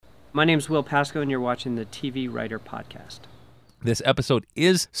My name's Will Pasco, and you're watching the TV Writer Podcast. This episode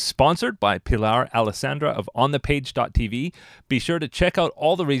is sponsored by Pilar Alessandra of onthepage.tv. Be sure to check out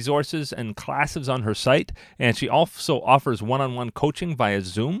all the resources and classes on her site, and she also offers one-on-one coaching via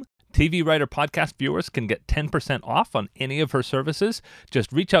Zoom. TV Writer Podcast viewers can get 10% off on any of her services.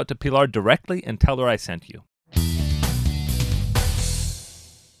 Just reach out to Pilar directly and tell her I sent you.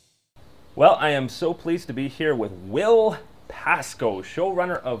 Well, I am so pleased to be here with Will Pasco,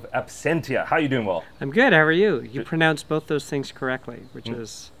 showrunner of Absentia. How you doing, Will? I'm good. How are you? You pronounced both those things correctly, which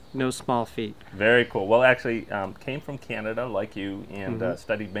is no small feat. Very cool. Well, actually, came from Canada like you and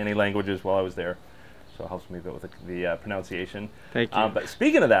studied many languages while I was there. So it helps me a bit with the pronunciation. Thank you. But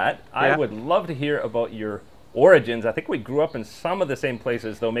speaking of that, I would love to hear about your origins. I think we grew up in some of the same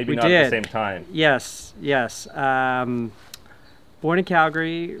places, though maybe not at the same time. Yes. Born in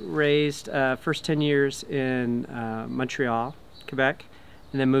Calgary, raised first 10 years in Montreal, Quebec,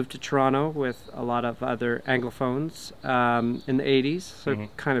 and then moved to Toronto with a lot of other Anglophones in the 80s. So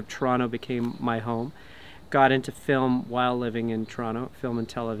kind of Toronto became my home. Got into film while living in Toronto, film and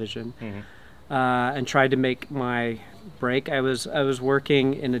television, and tried to make my break. I was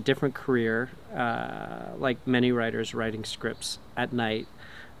working in a different career, like many writers, writing scripts at night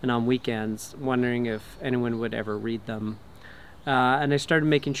and on weekends, wondering if anyone would ever read them. And I started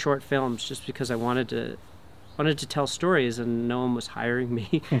making short films just because I wanted to tell stories, and no one was hiring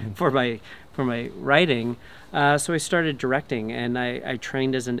me for my writing. So I started directing, and I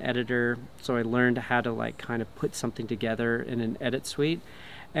trained as an editor, so I learned how to kind of put something together in an edit suite.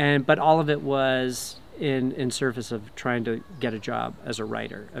 But all of it was in service of trying to get a job as a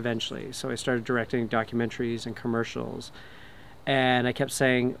writer eventually. So I started directing documentaries and commercials, and I kept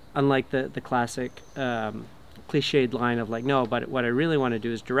saying, unlike the classic cliched line of no, but what I really want to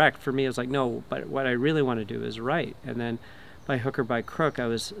do is direct. For me, it was no, but what I really want to do is write. And then by hook or by crook, I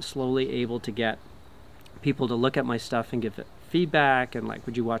was slowly able to get people to look at my stuff and give it feedback and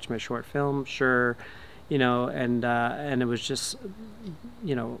would you watch my short film? Sure. And it was just,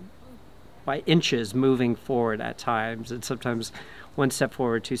 by inches moving forward at times, and sometimes one step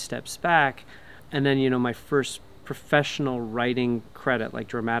forward, two steps back. And then, my first professional writing credit,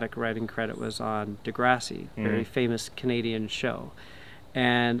 dramatic writing credit, was on Degrassi, very famous Canadian show.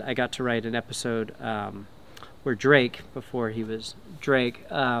 And I got to write an episode where Drake, before he was Drake,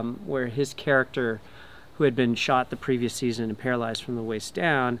 where his character, who had been shot the previous season and paralyzed from the waist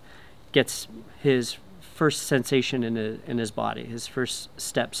down, gets his first sensation in his body, his first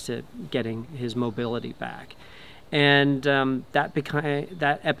steps to getting his mobility back. And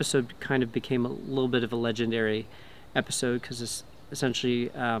that episode kind of became a little bit of a legendary episode because it's essentially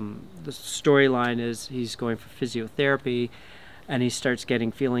the storyline is he's going for physiotherapy, and he starts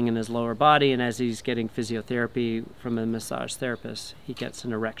getting feeling in his lower body, and as he's getting physiotherapy from a massage therapist, he gets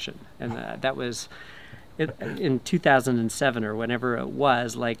an erection. And that was in 2007 or whenever it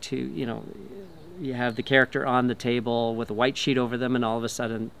was, you have the character on the table with a white sheet over them, and all of a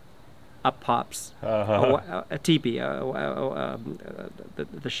sudden up pops a teepee, the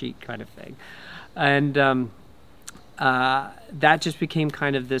sheet kind of thing. And that just became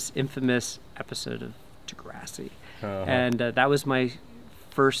kind of this infamous episode of Degrassi. And that was my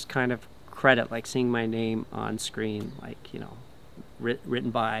first kind of credit, seeing my name on screen,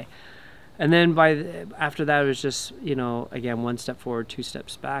 written by. And then after that, it was just, again, one step forward, two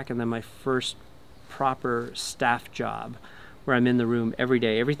steps back. And then my first proper staff job, where I'm in the room every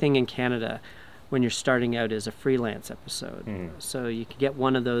day. Everything in Canada, when you're starting out, is a freelance episode. So you can get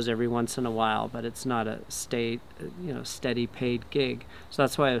one of those every once in a while, but it's not a steady paid gig. So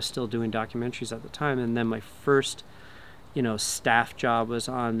that's why I was still doing documentaries at the time. And then my first, staff job was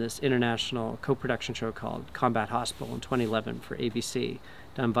on this international co-production show called Combat Hospital in 2011 for ABC,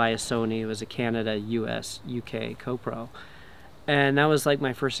 done via Sony. It was a Canada, US, UK co-pro. And that was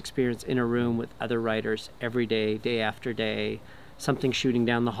my first experience in a room with other writers every day, day after day, something shooting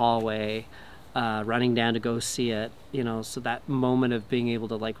down the hallway, running down to go see it, so that moment of being able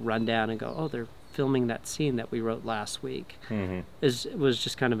to run down and go, oh, they're filming that scene that we wrote last week, was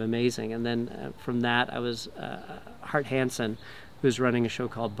just kind of amazing. And then from that, I was Hart Hansen, who's running a show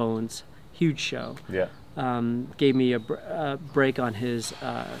called Bones, huge show. Gave me a break on his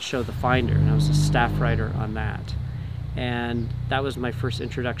show The Finder, and I was a staff writer on that. And that was my first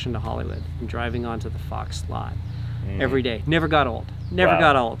introduction to Hollywood, and driving onto the Fox lot every day. Never got old.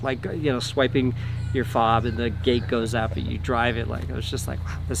 Got old. Swiping your fob and the gate goes up and you drive it. I was just wow,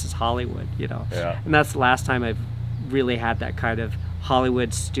 this is Hollywood, And that's the last time I've really had that kind of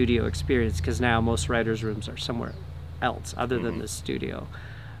Hollywood studio experience, because now most writers' rooms are somewhere else other than the studio.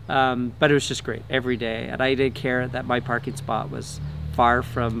 But it was just great every day. And I didn't care that my parking spot was far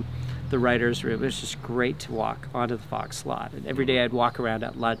from the writer's room. It was just great to walk onto the Fox lot. And every day I'd walk around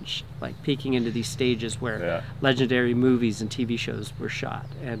at lunch, like peeking into these stages where legendary movies and TV shows were shot.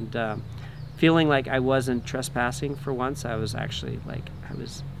 And feeling like I wasn't trespassing for once. I was actually I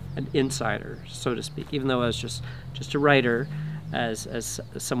was an insider, so to speak, even though I was just a writer, as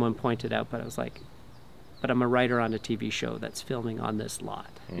someone pointed out, but I was like, but I'm a writer on a TV show that's filming on this lot,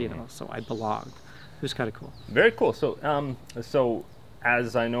 so I belonged. It was kind of cool. Very cool. So, so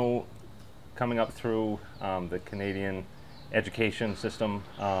as I know, coming up through the Canadian education system,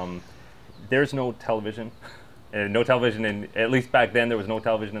 there's no television. No television at least back then, there was no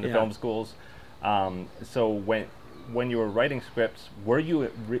television in the film schools. So when you were writing scripts, were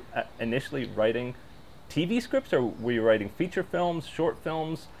you initially writing TV scripts, or were you writing feature films, short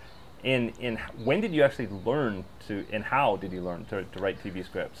films? And when did you actually learn and how did you learn to write TV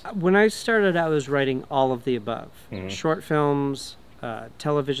scripts? When I started, I was writing all of the above. Short films,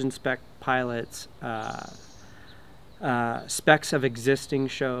 television spec pilots, specs of existing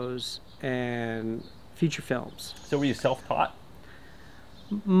shows, and feature films. So were you self-taught?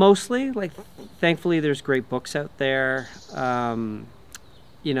 Mostly. Thankfully, there's great books out there.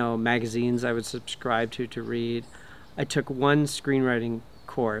 Magazines I would subscribe to read. I took one screenwriting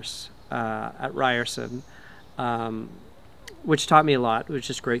course at Ryerson, which taught me a lot. It was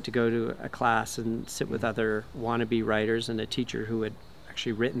just great to go to a class and sit with other wannabe writers and a teacher who had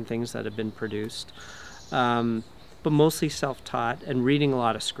actually written things that had been produced. But mostly self-taught and reading a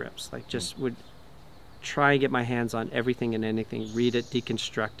lot of scripts. Just would try and get my hands on everything and anything, read it,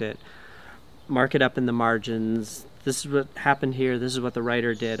 deconstruct it, mark it up in the margins. This is what happened here. This is what the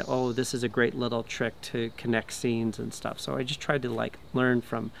writer did. Oh, this is a great little trick to connect scenes and stuff. So I just tried to learn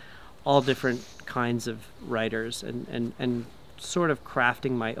from all different kinds of writers and sort of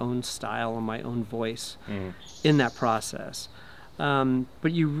crafting my own style and my own voice in that process.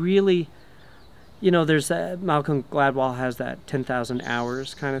 But you really, there's that, Malcolm Gladwell has that 10,000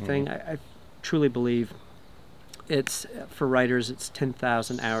 hours kind of thing. I truly believe it's, for writers, it's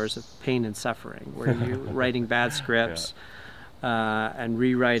 10,000 hours of pain and suffering, where you're writing bad scripts and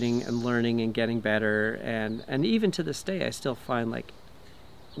rewriting and learning and getting better. And even to this day, I still find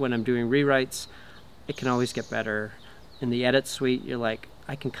when I'm doing rewrites, it can always get better. In the edit suite, you're like,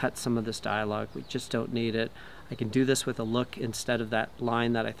 I can cut some of this dialogue. We just don't need it. I can do this with a look instead of that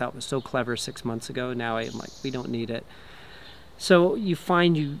line that I thought was so clever 6 months ago. Now I'm like, we don't need it. So you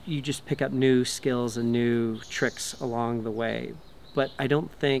find you just pick up new skills and new tricks along the way. But I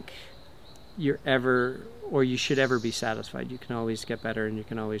don't think you're ever, or you should ever be satisfied. You can always get better, and you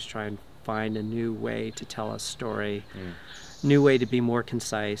can always try and find a new way to tell a story, new way to be more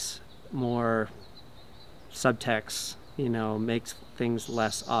concise, more subtext, makes things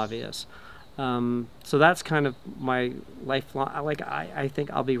less obvious. So that's kind of my lifelong, I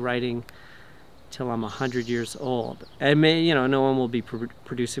think I'll be writing till I'm 100 years old. And no one will be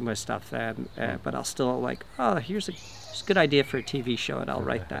producing my stuff then, but I'll still here's a good idea for a TV show, and I'll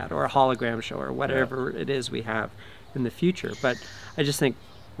write that, or a hologram show, or whatever it is we have in the future. But I just think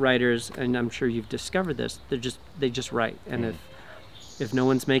writers, and I'm sure you've discovered this, they just write, and if no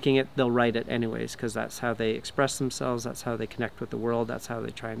one's making it, they'll write it anyways, because that's how they express themselves, that's how they connect with the world, that's how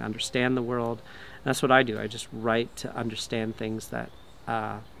they try and understand the world. And that's what I do. I just write to understand things that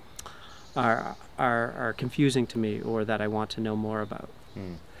are confusing to me, or that I want to know more about.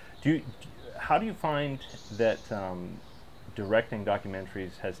 How do you find that directing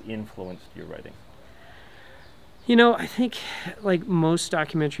documentaries has influenced your writing? I think most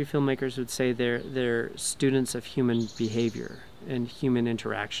documentary filmmakers would say they're students of human behavior and human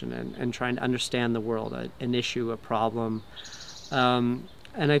interaction, and trying to understand the world, an issue, a problem. And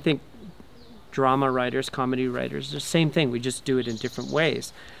I think drama writers, comedy writers, the same thing. We just do it in different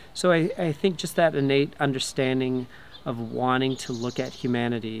ways. So I think just that innate understanding of wanting to look at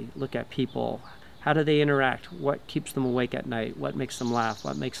humanity, look at people, how do they interact, what keeps them awake at night, what makes them laugh,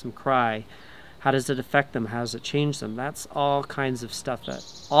 what makes them cry, how does it affect them, how does it change them? That's all kinds of stuff that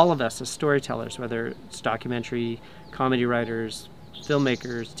all of us as storytellers, whether it's documentary, comedy writers,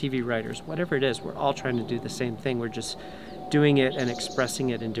 filmmakers, TV writers, whatever it is, we're all trying to do the same thing. We're just doing it and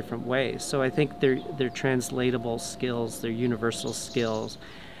expressing it in different ways. So I think they're translatable skills, they're universal skills.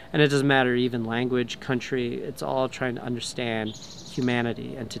 And it doesn't matter even language, country, it's all trying to understand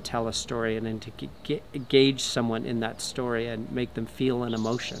humanity and to tell a story, and then to engage someone in that story and make them feel an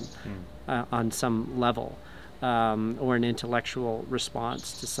emotion on some level, or an intellectual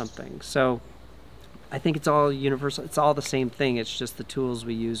response to something. So I think it's all universal. It's all the same thing. It's just the tools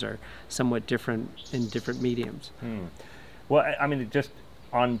we use are somewhat different in different mediums. Well, I mean, just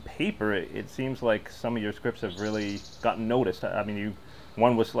on paper, it seems like some of your scripts have really gotten noticed. I mean,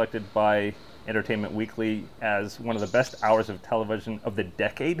 One was selected by Entertainment Weekly as one of the best hours of television of the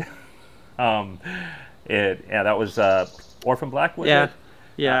decade. That was Orphan Black, was it?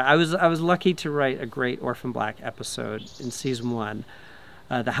 Yeah, I was lucky to write a great Orphan Black episode in season 1,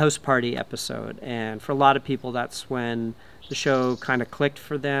 the house party episode, and for a lot of people, that's when the show kind of clicked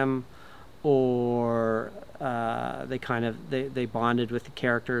for them, or they bonded with the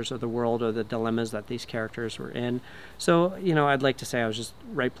characters or the world or the dilemmas that these characters were in. So I'd like to say I was just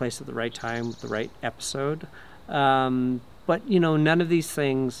right place at the right time with the right episode, but none of these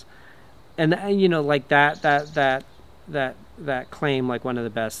things, and like that claim, like one of the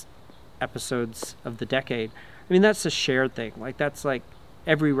best episodes of the decade. I mean, that's a shared thing. Like that's like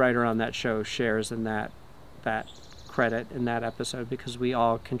every writer on that show shares in that credit in that episode, because we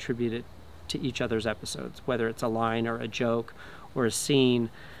all contributed to each other's episodes, whether it's a line or a joke or a scene.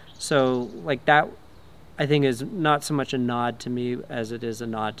 So like that, I think, is not so much a nod to me as it is a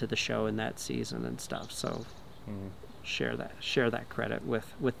nod to the show in that season and stuff. So share that credit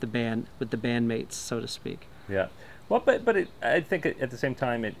with the bandmates, so to speak. Yeah. Well, I think at the same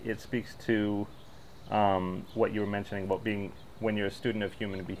time it speaks to what you were mentioning about being, when you're a student of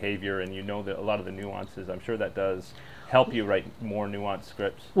human behavior and that a lot of the nuances, I'm sure that does help you write more nuanced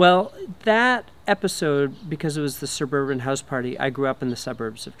scripts. Well, that episode, because it was the suburban house party, I grew up in the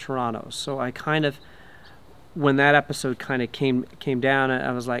suburbs of Toronto, so I kind of, when that episode kind of came down,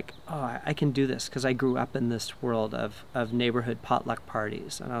 I was like, oh, I can do this, because I grew up in this world of neighborhood potluck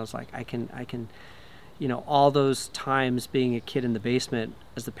parties, and I was like, I can all those times being a kid in the basement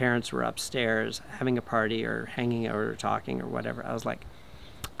as the parents were upstairs having a party or hanging out or talking or whatever, I was like,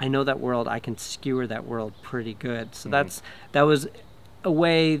 I know that world, I can skewer that world pretty good. So that was a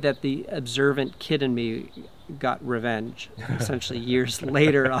way that the observant kid in me got revenge, essentially years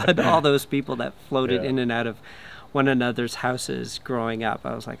later, on all those people that floated in and out of one another's houses growing up.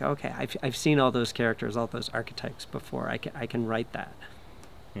 I was like, okay, I've seen all those characters, all those archetypes before. I can write that.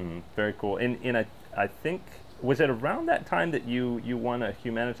 Very cool. And I think, was it around that time that you won a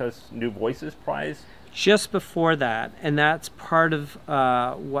Humanitas New Voices prize? Just before that, and that's part of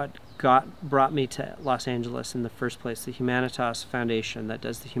what brought me to Los Angeles in the first place. The Humanitas Foundation that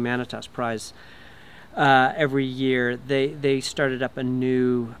does the Humanitas Prize every year, they started up a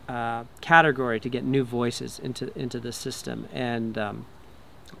new category to get new voices into the system, and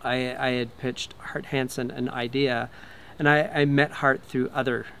I had pitched Hart Hanson an idea, and I met Hart through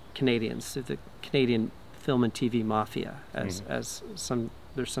other Canadians, through the Canadian film and TV mafia, as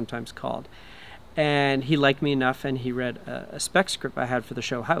they're sometimes called. And he liked me enough, and he read a spec script I had for the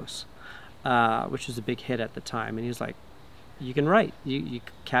show House, which was a big hit at the time. And he was like, you can write. You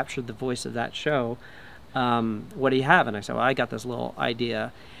captured the voice of that show. What do you have? And I said, well, I got this little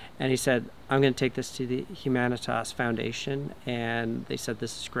idea. And he said, I'm going to take this to the Humanitas Foundation. And they said,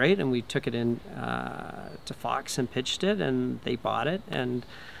 this is great. And we took it in to Fox and pitched it, and they bought it. And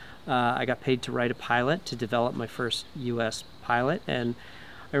I got paid to write a pilot, to develop my first U.S. pilot. And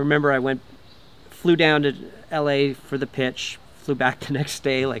I remember I flew down to LA for the pitch, flew back the next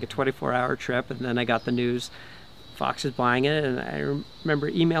day, like a 24-hour trip, and then I got the news Fox is buying it, and I remember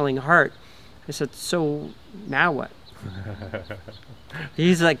emailing Hart. I said, so now what?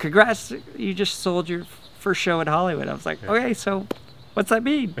 He's like, congrats, you just sold your first show in Hollywood. I was like, okay, so what's that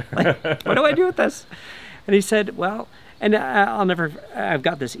mean? Like, what do I do with this? And he said, well, and I've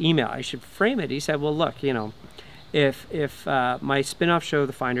got this email, I should frame it. He said, well, look, if my spin-off show,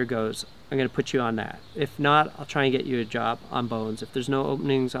 The Finder, goes, I'm going to put you on that. If not, I'll try and get you a job on Bones. If there's no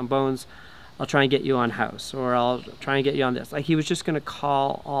openings on Bones, I'll try and get you on House, or I'll try and get you on this. Like, he was just going to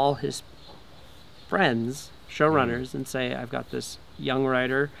call all his friends, showrunners, and say, I've got this young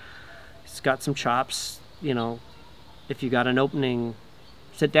writer. He's got some chops. If you got an opening,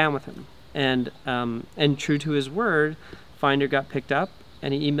 sit down with him. And true to his word, Finder got picked up,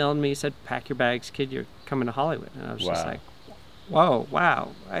 and he emailed me. He said, pack your bags, kid, you're coming to Hollywood. And I was just like, whoa,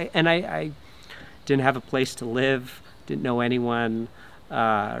 wow. I didn't have a place to live, didn't know anyone,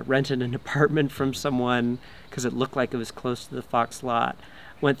 rented an apartment from someone because it looked like it was close to the Fox lot.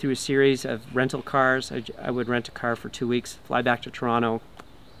 Went through a series of rental cars. I would rent a car for 2 weeks, fly back to Toronto,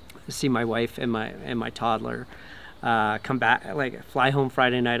 see my wife and my toddler, come back, like fly home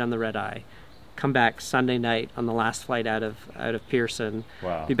Friday night on the red eye, come back Sunday night on the last flight out of Pearson.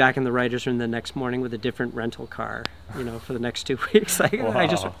 Wow. Be back in the writers' room the next morning with a different rental car, for the next 2 weeks.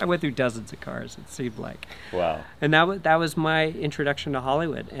 I went through dozens of cars, it seemed like. Wow. And that was my introduction to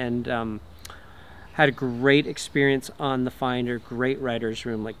Hollywood, and had a great experience on The Finder, great writers'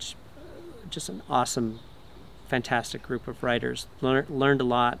 room, like just an awesome, fantastic group of writers. Learned a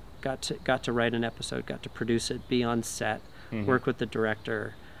lot, got to write an episode, got to produce it, be on set, work with the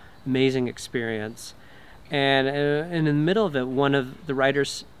director. Amazing experience. And in the middle of it, one of the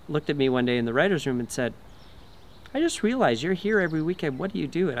writers looked at me one day in the writer's room and said, I just realized you're here every weekend. What do you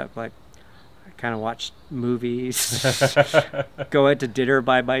do? And I'm like, I kind of watch movies, go out to dinner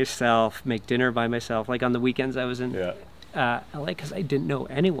by myself, make dinner by myself. Like on the weekends I was in LA because I didn't know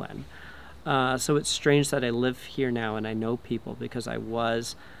anyone. So it's strange that I live here now and I know people, because I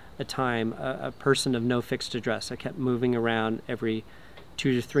was a time a person of no fixed address. I kept moving around every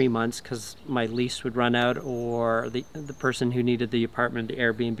 2 to 3 months because my lease would run out, or the person who needed the apartment, the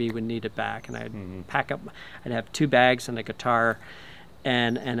Airbnb, would need it back, and I'd pack up. I'd have 2 bags and a guitar,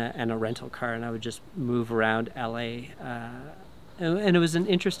 and a rental car, and I would just move around LA. And it was an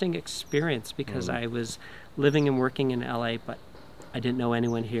interesting experience because I was living and working in LA, but I didn't know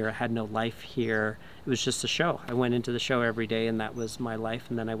anyone here. I had no life here. It was just a show. I went into the show every day, and that was my life.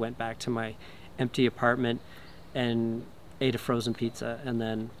 And then I went back to my empty apartment and ate a frozen pizza, and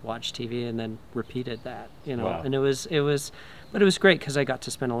then watched TV, and then repeated that. Wow. And it was great because I got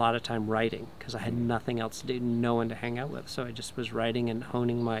to spend a lot of time writing because I had nothing else to do, no one to hang out with. So I just was writing and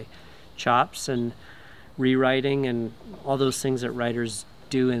honing my chops and rewriting and all those things that writers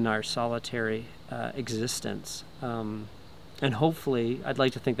do in our solitary existence. And hopefully, I'd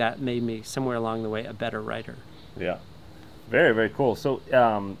like to think that made me, somewhere along the way, a better writer. Yeah. Very, very cool. So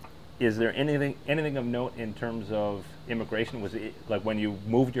is there anything of note in terms of immigration? Was it like when you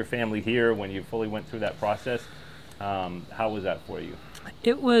moved your family here, when you fully went through that process, how was that for you?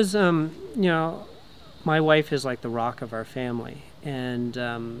 It was, my wife is like the rock of our family,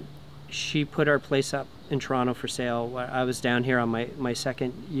 and she put our place up in Toronto for sale. I was down here on my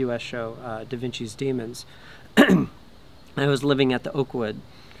second U.S. show, Da Vinci's Demons. I was living at the Oakwood,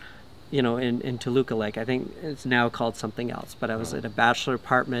 in Toluca Lake. I think it's now called something else, but I was at a bachelor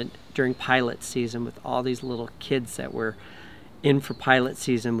apartment during pilot season with all these little kids that were in for pilot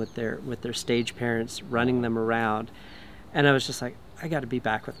season with their stage parents running them around. And I was just like, I got to be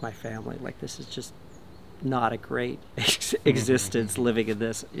back with my family. Like, this is just not a great existence living in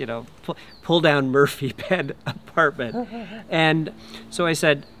this, pull down Murphy bed apartment. And so I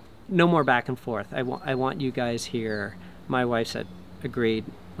said, no more back and forth. I want you guys here. My wife said, agreed,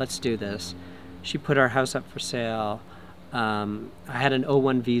 let's do this. She put our house up for sale. I had an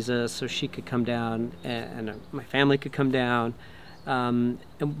O1 visa, so she could come down, and my family could come down.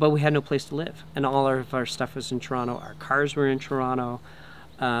 But we had no place to live, and all of our stuff was in Toronto. Our cars were in Toronto,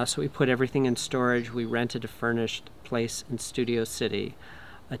 so we put everything in storage. We rented a furnished place in Studio City,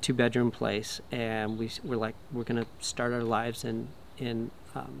 a 2-bedroom place, and we're like, we're gonna start our lives in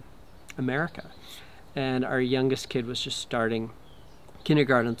America. And our youngest kid was just starting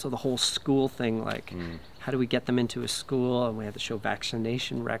kindergarten, so the whole school thing, like, how do we get them into a school? And we had to show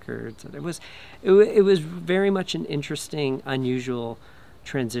vaccination records. And it was very much an interesting, unusual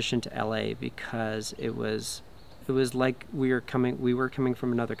transition to LA, because it was like we were coming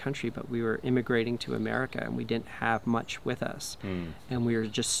from another country, but we were immigrating to America, and we didn't have much with us, and we were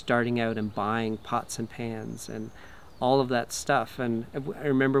just starting out and buying pots and pans and all of that stuff. And I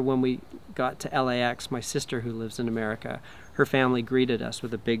remember when we got to LAX, my sister, who lives in America, her family greeted us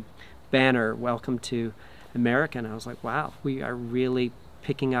with a big banner, "Welcome to America." And I was like, wow, we are really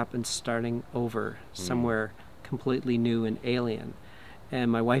picking up and starting over somewhere completely new and alien.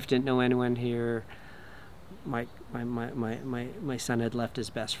 And my wife didn't know anyone here. My son had left his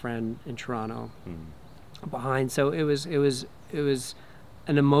best friend in Toronto behind. So it was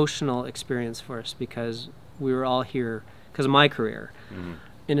an emotional experience for us, because we were all here because of my career,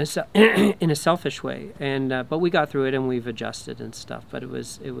 in a selfish way, and but we got through it, and we've adjusted and stuff. But it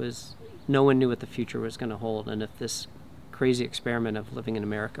was no one knew what the future was going to hold, and if this crazy experiment of living in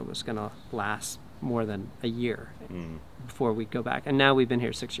America was going to last more than a year before we go back. And now we've been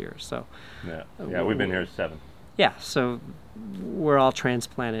here 6 years, so yeah, we've been here 7. Yeah, so we're all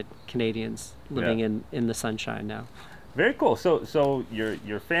transplanted Canadians living in the sunshine now. Very cool. So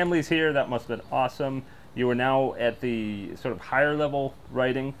your family's here. That must have been awesome. You are now at the sort of higher level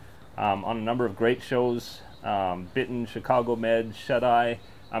writing on a number of great shows, Bitten, Chicago Med, Shut Eye.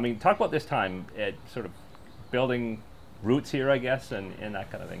 I mean, talk about this time at sort of building roots here, I guess, and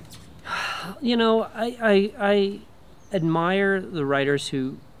that kind of thing. I admire the writers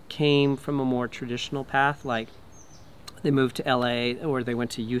who came from a more traditional path, like they moved to LA, or they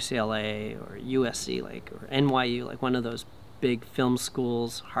went to UCLA or USC, or NYU, like one of those big film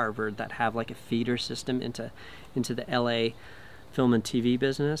schools, Harvard, that have like a feeder system into the LA film and TV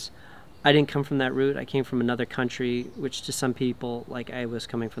business. I didn't come from that route. I came from another country, which to some people, like, I was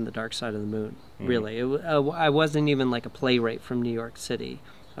coming from the dark side of the moon, really. I wasn't even like a playwright from New York City.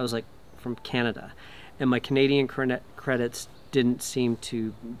 I was like from Canada. and my Canadian credits didn't seem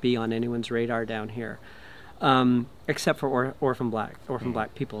to be on anyone's radar down here, except for Orphan Black. Orphan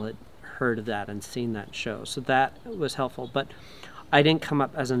Black people had heard of that and seen that show, so that was helpful. But I didn't come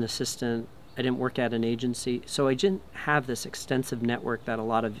up as an assistant. I didn't work at an agency, so I didn't have this extensive network that a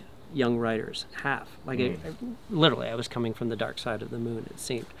lot of young writers have. Like, literally, I was coming from the dark side of the moon, it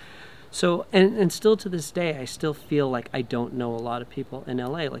seemed. So, and still to this day, I still feel like I don't know a lot of people in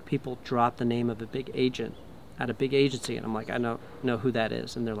LA. Like, people drop the name of a big agent at a big agency, and I'm like, I don't know who that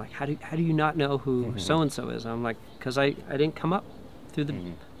is. And they're like, how do you not know who so-and-so is? And I'm like, because I didn't come up through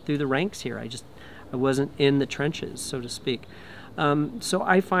the ranks here. I wasn't in the trenches, so to speak. So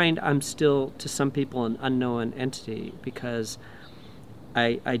I find I'm still, to some people, an unknown entity because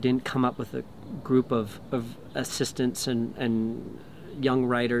I didn't come up with a group of assistants and young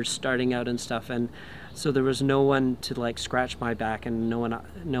writers starting out and stuff, and so there was no one to like scratch my back, and no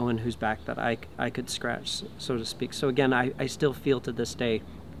one whose back that I could scratch, so to speak. So again, I still feel to this day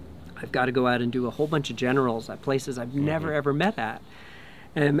I've got to go out and do a whole bunch of generals at places I've never ever met at,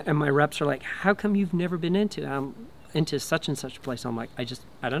 and my reps are like, how come you've never been into such and such place? I'm like,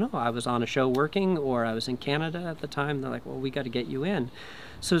 I don't know. I was on a show working, or I was in Canada at the time. They're like, well, we got to get you in.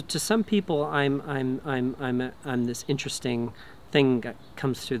 So to some people, I'm this interesting thing that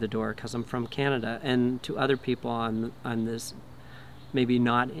comes through the door because I'm from Canada, and to other people, I'm this maybe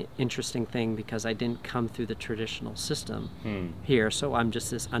not interesting thing because I didn't come through the traditional system here. So I'm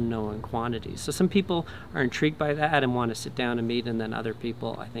just this unknown quantity. So some people are intrigued by that and want to sit down and meet, and then other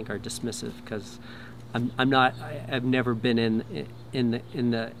people I think are dismissive because I've never been in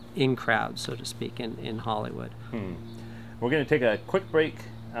the in crowd, so to speak, in Hollywood. We're going to take a quick break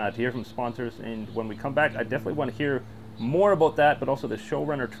to hear from sponsors, and when we come back, I definitely want to hear more about that, but also the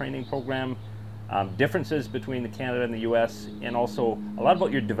showrunner training program, differences between the Canada and the US, and also a lot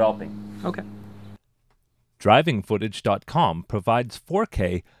about your developing. Okay. DrivingFootage.com provides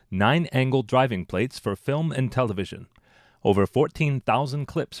 4K 9-angle driving plates for film and television. Over 14,000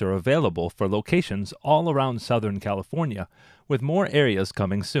 clips are available for locations all around Southern California, with more areas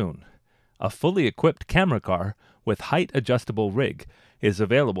coming soon. A fully equipped camera car with height-adjustable rig is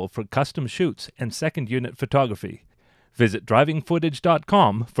available for custom shoots and second-unit photography. Visit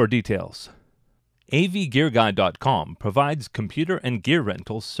DrivingFootage.com for details. AVGearGuide.com provides computer and gear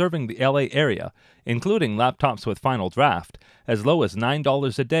rentals serving the LA area, including laptops with Final Draft, as low as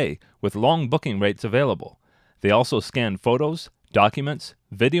 $9 a day, with long booking rates available. They also scan photos, documents,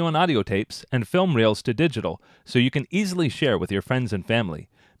 video and audio tapes, and film reels to digital, so you can easily share with your friends and family.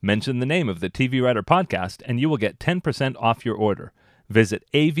 Mention the name of the TV Writer Podcast, and you will get 10% off your order. Visit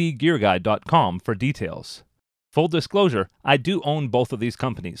avgearguide.com for details. Full disclosure, I do own both of these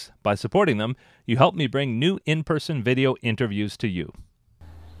companies. By supporting them, you help me bring new in-person video interviews to you.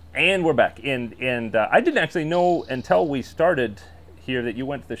 And we're back. And I didn't actually know until we started here that you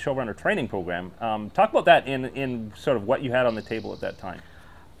went to the showrunner training program. Talk about that in sort of what you had on the table at that time.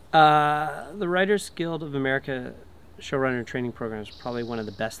 The Writers Guild of America showrunner training program is probably one of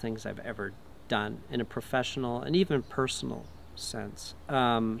the best things I've ever done in a professional and even personal sense.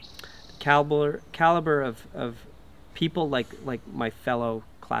 Caliber of people like my fellow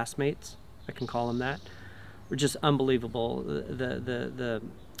classmates, I can call them that, were just unbelievable. The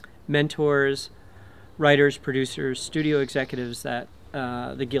mentors, writers, producers, studio executives that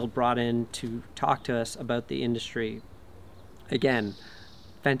the Guild brought in to talk to us about the industry. Again,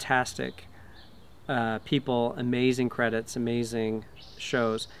 fantastic people, amazing credits, amazing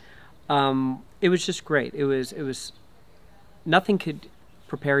shows. It was just great. It was nothing could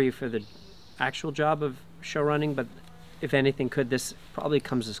prepare you for the actual job of show running, but if anything could, this probably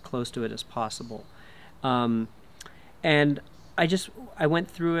comes as close to it as possible. And I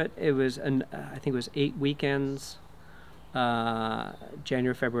went through it. It was I think it was 8 weekends,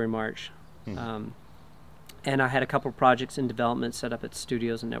 January, February, March. And I had a couple of projects in development set up at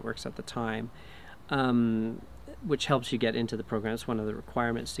studios and networks at the time, which helps you get into the program. It's one of the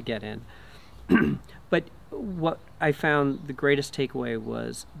requirements to get in. But what I found the greatest takeaway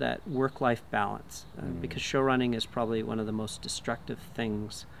was that work-life balance, because show running is probably one of the most destructive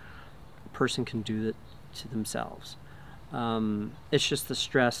things a person can do to themselves. It's just the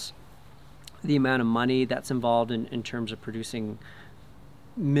stress, the amount of money that's involved in terms of producing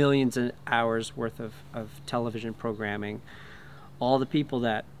millions of hours worth of television programming, all the people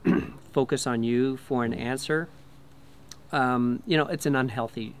that focus on you for an answer. It's an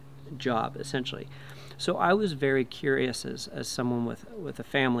unhealthy job, essentially. So I was very curious as someone with a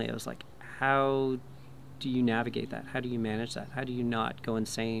family. I was like, how do you navigate that? How do you manage that? How do you not go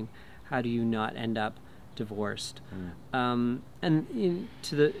insane? How do you not end up divorced. And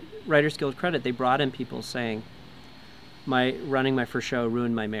to the Writers Guild credit, they brought in people saying, running my first show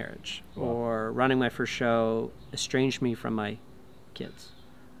ruined my marriage, or running my first show estranged me from my kids.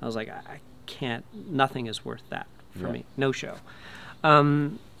 I was like, I can't, nothing is worth that for me, no show.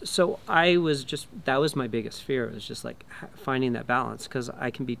 So that was my biggest fear. It was just like finding that balance, because I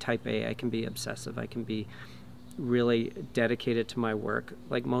can be type A, I can be obsessive, I can be really dedicated to my work,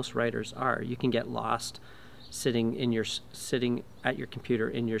 like most writers are. You can get lost sitting at your computer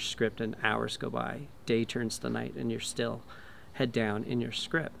in your script, and hours go by, day turns to night, and you're still head down in your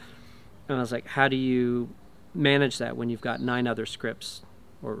script. And I was like, how do you manage that when you've got 9 other scripts,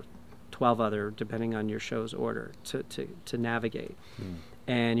 or 12 other, depending on your show's order, to navigate?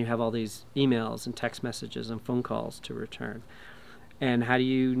 And you have all these emails and text messages and phone calls to return. And how do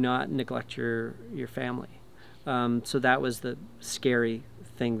you not neglect your family? So that was the scary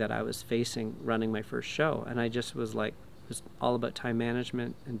thing that I was facing running my first show. And I just was like, it was all about time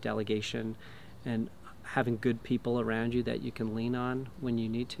management and delegation, and having good people around you that you can lean on when you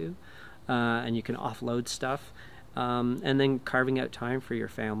need to, and you can offload stuff. And then carving out time for your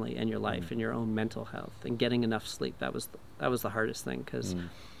family and your life and your own mental health, and getting enough sleep. That was the hardest thing, because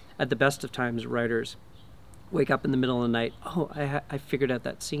at the best of times, writers wake up in the middle of the night, I figured out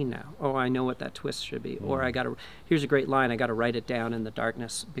that scene now. Oh, I know what that twist should be. Or here's a great line, I got to write it down in the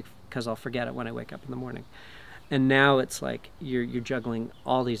darkness because I'll forget it when I wake up in the morning. And now it's like you're juggling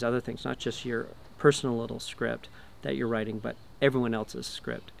all these other things, not just your personal little script that you're writing, but everyone else's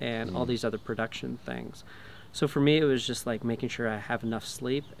script and all these other production things. So for me, it was just like making sure I have enough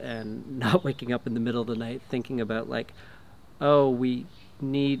sleep and not waking up in the middle of the night thinking about like, oh, we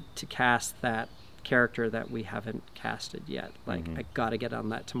need to cast that character that we haven't casted yet. Like, I got to get on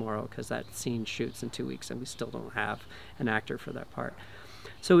that tomorrow because that scene shoots in 2 weeks and we still don't have an actor for that part.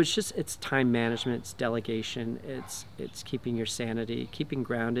 So it's time management, it's delegation, it's keeping your sanity, keeping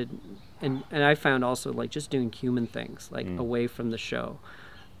grounded. And I found also like just doing human things, like away from the show.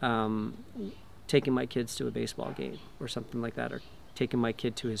 Taking my kids to a baseball game or something like that, or taking my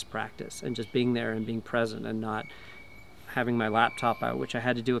kid to his practice, and just being there and being present, and not having my laptop out, which I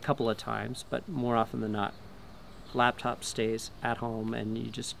had to do a couple of times, but more often than not, laptop stays at home and you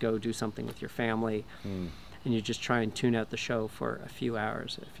just go do something with your family, and you just try and tune out the show for a few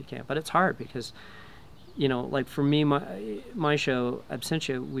hours if you can. But it's hard because, like for me, my show,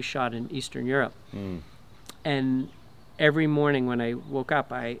 Absentia, we shot in Eastern Europe. And every morning when I woke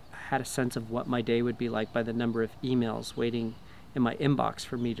up, I had a sense of what my day would be like by the number of emails waiting in my inbox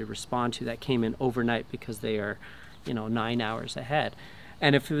for me to respond to that came in overnight, because they are, 9 hours ahead.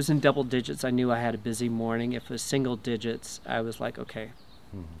 And if it was in double digits, I knew I had a busy morning. If it was single digits, I was like, okay,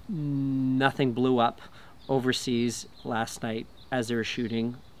 nothing blew up overseas last night as they were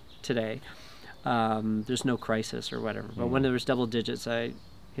shooting today. There's no crisis or whatever. But when there was double digits, I,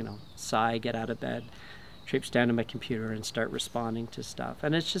 sigh, get out of bed, traipse down to my computer and start responding to stuff.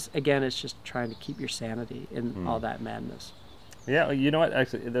 And it's just trying to keep your sanity in all that madness. Yeah, you know what?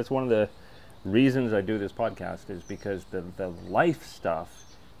 Actually, that's one of the reasons I do this podcast, is because the life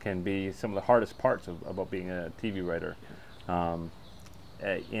stuff can be some of the hardest parts about being a TV writer. And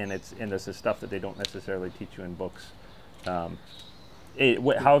this is stuff that they don't necessarily teach you in books. How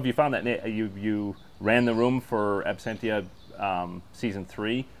have you found that? You ran the room for Absentia season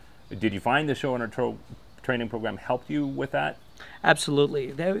 3. Did you find the showrunner training program helped you with that?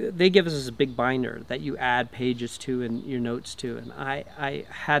 Absolutely. They give us a big binder that you add pages to and your notes to, and I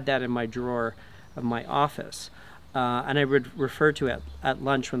had that in my drawer of my office, and I would refer to it at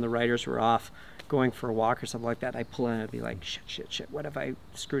lunch when the writers were off going for a walk or something like that. I pull in and I'd be like, shit, what have I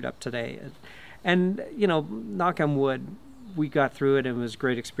screwed up today? And knock on wood, we got through it, and it was a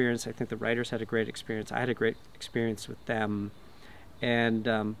great experience. I think the writers had a great experience. I had a great experience with them,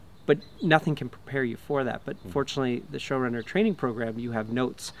 and but nothing can prepare you for that. But fortunately, the showrunner training program, you have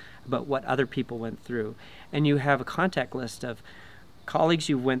notes about what other people went through, and you have a contact list of colleagues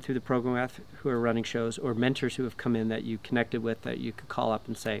you went through the program with who are running shows, or mentors who have come in that you connected with, that you could call up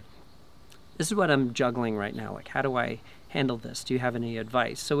and say, this is what I'm juggling right now. Like, how do I handle this? Do you have any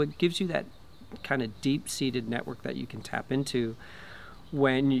advice? So it gives you that kind of deep-seated network that you can tap into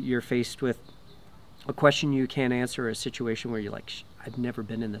when you're faced with a question you can't answer, or a situation where you're like, I've never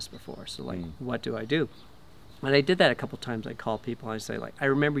been in this before, so like, what do I do? And I did that a couple times. I call people and I say, like, I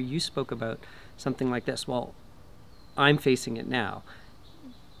remember you spoke about something like this. Well, I'm facing it now.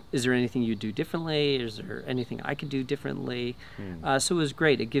 Is there anything you do differently? Is there anything I could do differently? So it was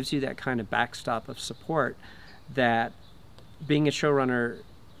great. It gives you that kind of backstop of support that being a showrunner,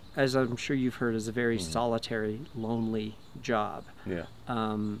 as I'm sure you've heard, is a very solitary, lonely job. Yeah.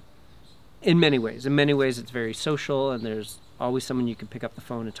 In many ways. In many ways, it's very social, and there's always someone you can pick up the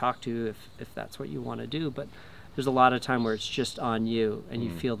phone and talk to if that's what you want to do. But there's a lot of time where it's just on you, and you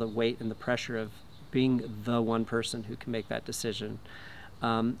feel the weight and the pressure of being the one person who can make that decision.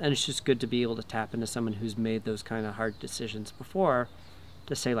 And it's just good to be able to tap into someone who's made those kind of hard decisions before,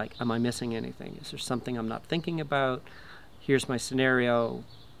 to say, like, am I missing anything? Is there something I'm not thinking about? Here's my scenario.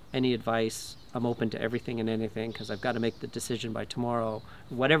 Any advice? I'm open to everything and anything, because I've got to make the decision by tomorrow,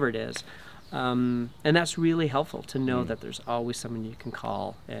 whatever it is. And that's really helpful to know that there's always someone you can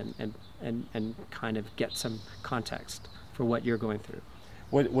call and kind of get some context for what you're going through.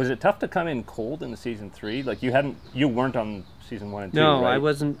 Was it tough to come in cold in the season 3? Like you weren't on season 1 and 2, No, right? I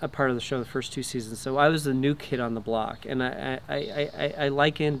wasn't a part of the show the first 2 seasons, so I was the new kid on the block, and I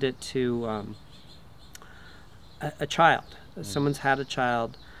likened it to a child. Someone's had a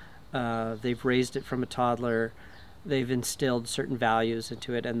child, they've raised it from a toddler, they've instilled certain values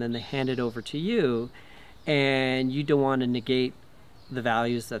into it, and then they hand it over to you, and you don't want to negate the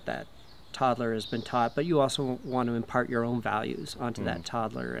values that toddler has been taught, but you also want to impart your own values onto that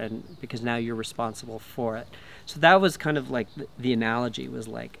toddler, and because now you're responsible for it. So that was kind of like the analogy was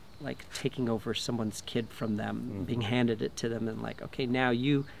like taking over someone's kid from them, being handed it to them, and like, okay, now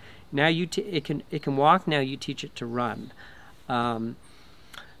it can walk, now you teach it to run.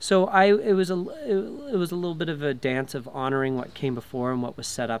 So it was a little bit of a dance of honoring what came before and what was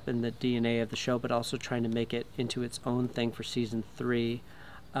set up in the DNA of the show, but also trying to make it into its own thing for season 3.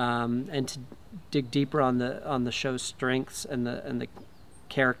 And to dig deeper on the show's strengths and the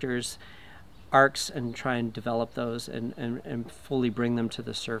characters' arcs, and try and develop those and fully bring them to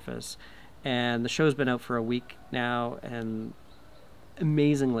the surface. And the show's been out for a week now, and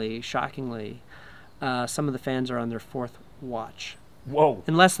amazingly, shockingly, some of the fans are on their 4th watch. Whoa!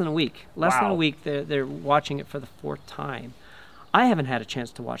 In less than a week. Less Wow. than a week, they're watching it for the 4th time. I haven't had a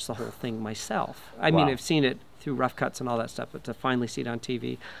chance to watch the whole thing myself. I mean, Wow. I've seen it through rough cuts and all that stuff, but to finally see it on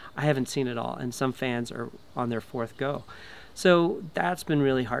TV, I haven't seen it all. And some fans are on their 4th go. So that's been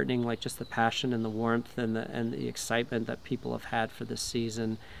really heartening, like just the passion and the warmth and the excitement that people have had for this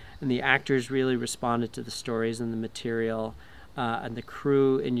season. And the actors really responded to the stories and the material. And the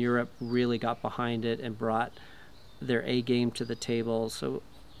crew in Europe really got behind it and brought their A game to the table. So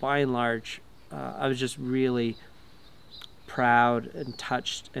by and large, I was just really proud and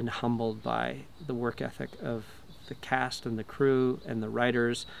touched and humbled by the work ethic of the cast and the crew and the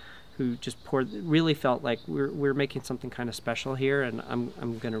writers, who just really felt like we're making something kind of special here, and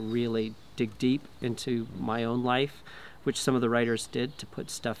I'm going to really dig deep into my own life, which some of the writers did, to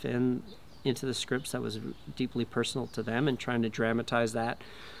put stuff into the scripts that was deeply personal to them, and trying to dramatize that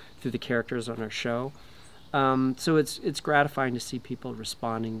through the characters on our show. So it's gratifying to see people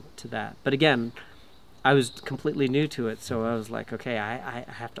responding to that. But again, I was completely new to it, so I was like, okay, I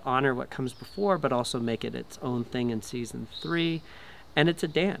have to honor what comes before, but also make it its own thing in season 3. And it's a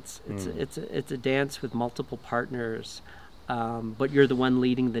dance. It's a dance with multiple partners, but you're the one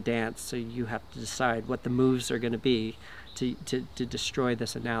leading the dance, so you have to decide what the moves are going to be to destroy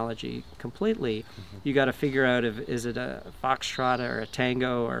this analogy completely. You got to figure out is it a foxtrot or a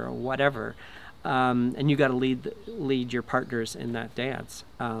tango or whatever. And you got to lead your partners in that dance.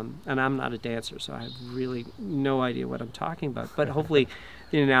 And I'm not a dancer, so I have really no idea what I'm talking about. But hopefully,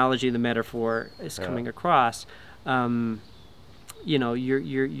 the analogy, the metaphor, is coming across.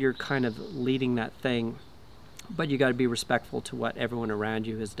 You're kind of leading that thing, but you got to be respectful to what everyone around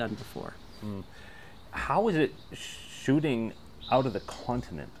you has done before. How is it shooting out of the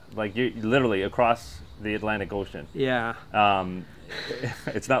continent? Like, you're literally across the Atlantic Ocean. Yeah.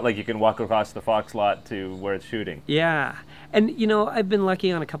 It's not like you can walk across the Fox lot to where it's shooting. Yeah. And, I've been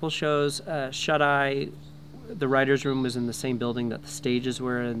lucky on a couple shows. Shut Eye, the writer's room was in the same building that the stages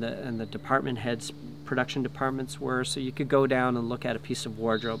were, and the department heads, production departments were. So you could go down and look at a piece of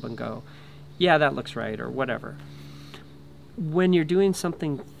wardrobe and go, yeah, that looks right, or whatever. When you're doing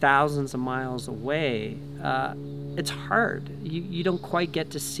something thousands of miles away, it's hard. You don't quite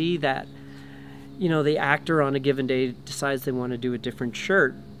get to see that. The actor on a given day decides they want to do a different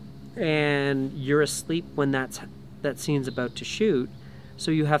shirt, and you're asleep when that scene's about to shoot.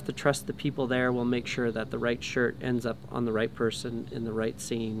 So you have to trust the people there will make sure that the right shirt ends up on the right person in the right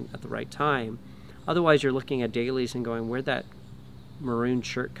scene at the right time. Otherwise, you're looking at dailies and going, where'd that maroon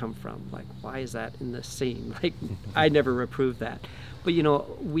shirt come from? Like, why is that in this scene? Like, I never approved that. But,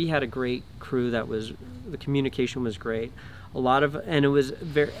 we had a great crew the communication was great. And it was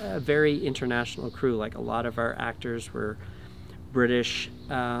a very international crew. Like, a lot of our actors were British.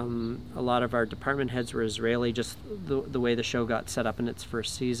 A lot of our department heads were Israeli. Just the way the show got set up in its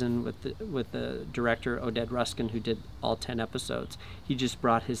first season with the director Oded Ruskin, who did all 10 episodes. He just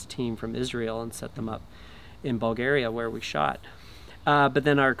brought his team from Israel and set them up in Bulgaria where we shot. But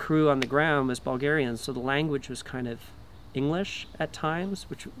then our crew on the ground was Bulgarian, so the language was kind of English at times,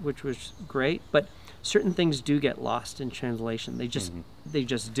 which was great. But certain things do get lost in translation. They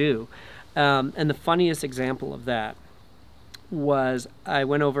just do. And the funniest example of that was I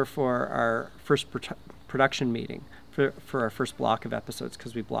went over for our first production meeting for our first block of episodes,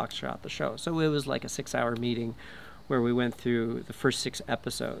 because we blocked throughout the show. So it was like a 6-hour meeting where we went through the first 6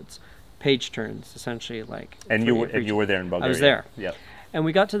 episodes, page turns, essentially. And you were there in Bulgaria? I was there. Yep. And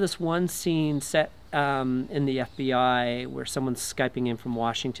we got to this one scene set in the FBI where someone's Skyping in from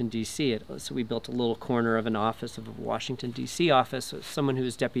Washington, D.C. So we built a little corner of an office, of a Washington, D.C. office, of someone who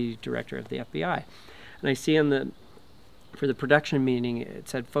was deputy director of the FBI. And I see for the production meeting, it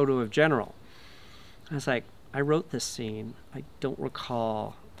said photo of general. I was like, I wrote this scene. I don't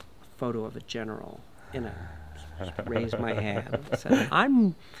recall a photo of a general in it. Just raised my hand. I said,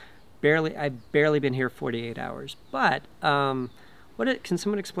 I've barely been here 48 hours, but can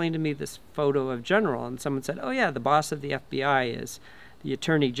someone explain to me this photo of general? And someone said, oh yeah, the boss of the FBI is the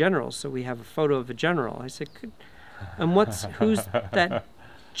attorney general, so we have a photo of a general. I said, and who's that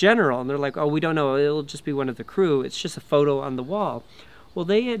general? And they're like, oh, we don't know, it'll just be one of the crew, it's just a photo on the wall. Well,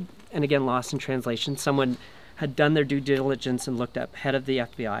 they had, and again, lost in translation, someone had done their due diligence and looked up head of the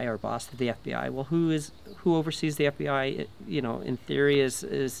FBI or boss of the FBI. Well, who oversees the FBI? In theory is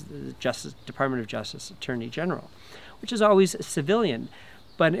the Department of Justice Attorney General, which is always a civilian.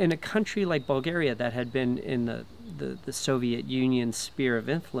 But in a country like Bulgaria that had been in the Soviet Union sphere of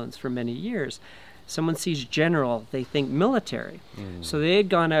influence for many years, someone sees general, they think military. So they had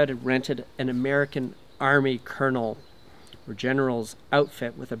gone out and rented an American Army colonel or general's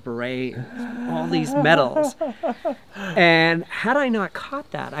outfit with a beret, all these medals. And had I not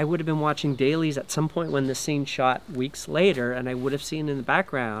caught that, I would have been watching dailies at some point when the scene shot weeks later, and I would have seen in the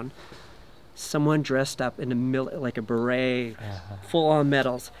background someone dressed up in like a beret, full on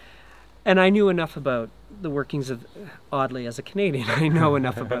medals. And I knew enough about the workings of, oddly, as a Canadian, I know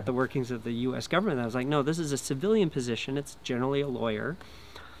enough about the workings of the U.S. government. I was like, no, this is a civilian position. It's generally a lawyer.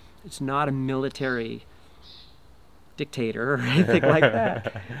 It's not a military dictator or anything like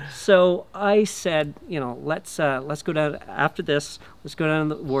that. So I said, let's go down after this. Let's go down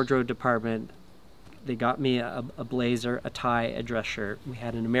to the wardrobe department. They got me a blazer, a tie, a dress shirt. We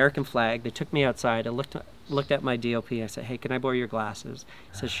had an American flag. They took me outside. I looked at my DOP. I said, hey, can I borrow your glasses?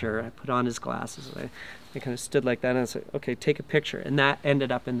 He said, sure. I put on his glasses. I kind of stood like that, and I said, okay, take a picture. And that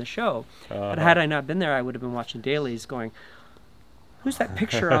ended up in the show. But had I not been there, I would have been watching dailies going, who's that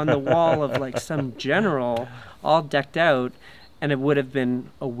picture on the wall of like some general all decked out? And it would have been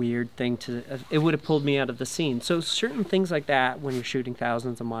a weird thing it would have pulled me out of the scene. So certain things like that, when you're shooting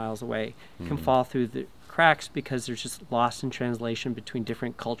thousands of miles away, can fall through the cracks because there's just lost in translation between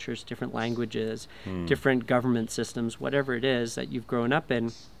different cultures, different languages, different government systems, whatever it is that you've grown up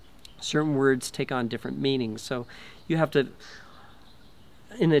in. Certain words take on different meanings. So you have to,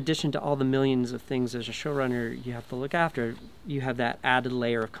 in addition to all the millions of things as a showrunner you have to look after, you have that added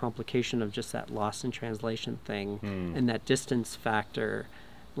layer of complication of just that lost in translation thing and that distance factor,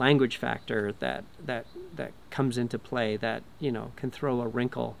 language factor that comes into play that, can throw a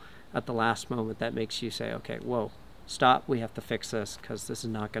wrinkle at the last moment that makes you say, okay, whoa, stop, we have to fix this because this is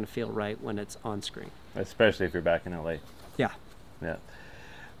not going to feel right when it's on screen. Especially if you're back in LA. Yeah. Yeah.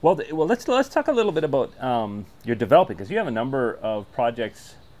 Well, let's talk a little bit about your developing, because you have a number of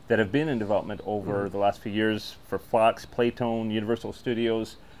projects that have been in development over the last few years for Fox, Playtone, Universal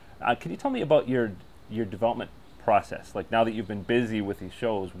Studios. Can you tell me about your development process? Like, now that you've been busy with these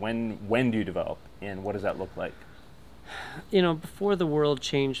shows, when do you develop, and what does that look like? Before the world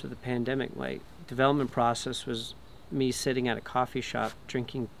changed with the pandemic, my development process was me sitting at a coffee shop,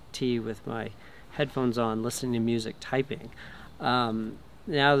 drinking tea with my headphones on, listening to music, typing.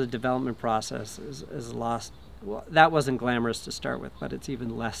 Now the development process is lost. Well, that wasn't glamorous to start with, but it's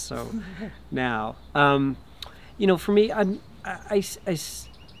even less so now. For me,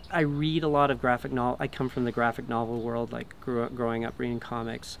 I read a lot of graphic novel. I come from the graphic novel world, like growing up reading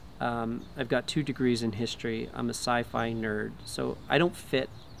comics. I've got 2 degrees in history. I'm a sci-fi nerd, so I don't fit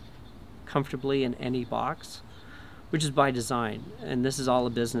comfortably in any box, which is by design. And this is all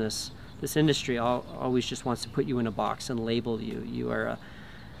a business. This industry always just wants to put you in a box and label you. You are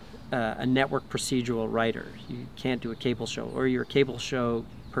a network procedural writer. You can't do a cable show, or you're a cable show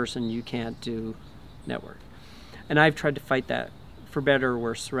person. You can't do network. And I've tried to fight that for better or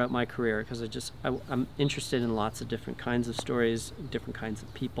worse throughout my career, because I'm interested in lots of different kinds of stories, different kinds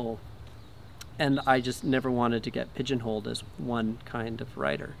of people, and I just never wanted to get pigeonholed as one kind of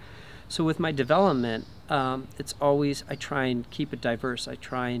writer. So with my development, it's always, I try and keep it diverse. I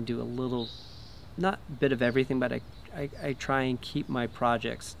try and do a little, not bit of everything, but I try and keep my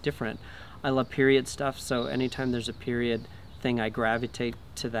projects different. I love period stuff, so anytime there's a period thing, I gravitate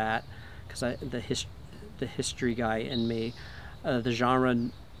to that, because the history guy in me, the genre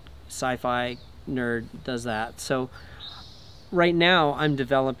sci-fi nerd does that. So right now I'm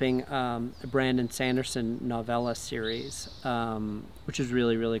developing a Brandon Sanderson novella series, which is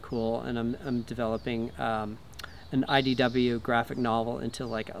really, really cool, and I'm developing an IDW graphic novel into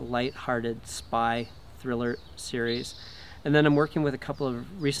like a light-hearted spy thriller series. And then I'm working with a couple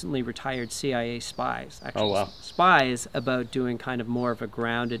of recently retired CIA spies, actually. Oh, wow. Spies, about doing kind of more of a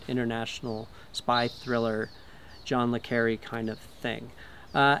grounded international spy thriller, John le Carre kind of thing.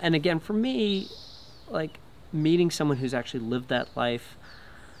 And again, for me, like meeting someone who's actually lived that life,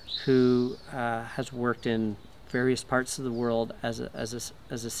 who has worked in various parts of the world as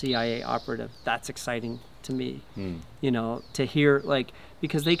a CIA operative, that's exciting to me. You know, to hear, like,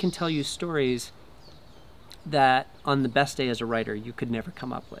 because they can tell you stories that on the best day as a writer you could never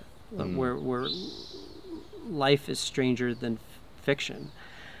come up with, where life is stranger than fiction.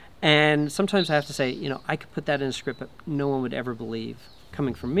 And sometimes I have to say, you know, I could put that in a script, but no one would ever believe,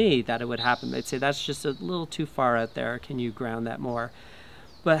 coming from me, that it would happen. They'd say, that's just a little too far out there, can you ground that more?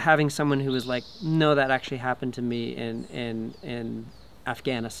 But having someone who was like, no, that actually happened to me in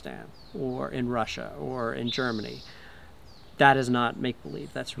Afghanistan, or in Russia, or in Germany, that is not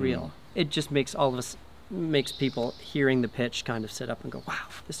make-believe, that's real. It just makes all of us, makes people hearing the pitch kind of sit up and go, wow,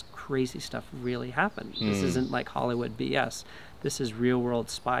 this crazy stuff really happened. This isn't like Hollywood BS. This is real world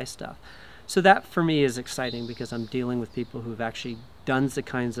spy stuff. So that for me is exciting, because I'm dealing with people who've actually done the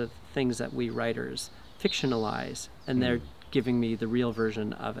kinds of things that we writers fictionalize, and they're giving me the real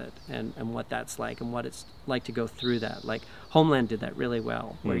version of it, and what that's like, and what it's like to go through that. Like Homeland did that really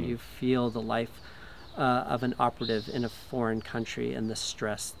well, where you feel the life of an operative in a foreign country and the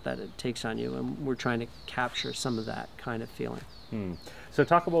stress that it takes on you, and we're trying to capture some of that kind of feeling. So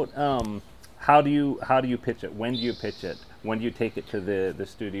talk about how do you pitch it? When do you pitch it? When do you take it to the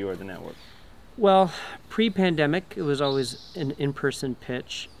studio or the network? Well, pre-pandemic, it was always an in-person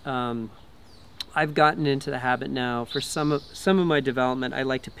pitch. I've gotten into the habit now. For some of my development, I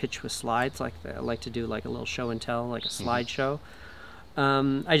like to pitch with slides. Like I like to do like a little show and tell, like a slideshow.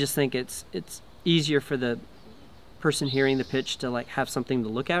 I just think it's easier for the person hearing the pitch to like have something to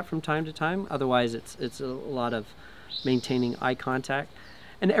look at from time to time. Otherwise, it's a lot of maintaining eye contact.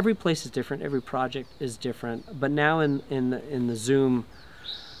 And every place is different. Every project is different. But now in the Zoom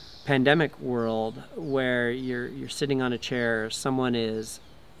pandemic world, where you're sitting on a chair, someone is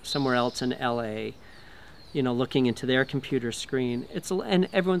somewhere else in LA, you know, looking into their computer screen. And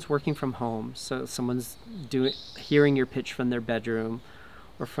everyone's working from home, so someone's hearing your pitch from their bedroom,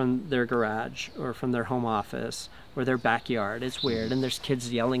 or from their garage, or from their home office, or their backyard. It's weird, and there's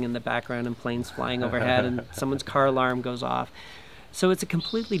kids yelling in the background, and planes flying overhead, and someone's car alarm goes off. So it's a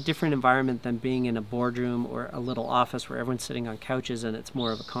completely different environment than being in a boardroom or a little office where everyone's sitting on couches and it's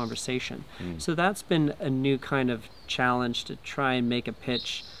more of a conversation. So that's been a new kind of challenge, to try and make a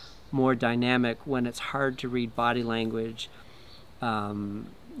pitch more dynamic when it's hard to read body language.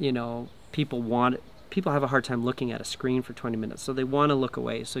 You know, people have a hard time looking at a screen for 20 minutes, so they want to look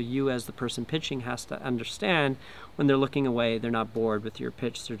away. So you, as the person pitching, has to understand when they're looking away, they're not bored with your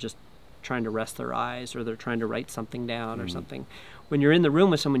pitch, they're just trying to rest their eyes, or they're trying to write something down or something. When you're in the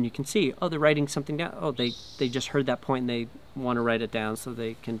room with someone, you can see, oh, they're writing something down. Oh, they just heard that point and they want to write it down so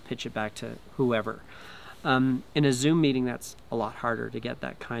they can pitch it back to whoever. In a Zoom meeting, that's a lot harder to get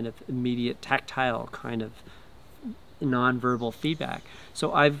that kind of immediate tactile kind of nonverbal feedback.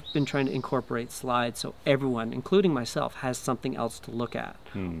 So I've been trying to incorporate slides so everyone, including myself, has something else to look at,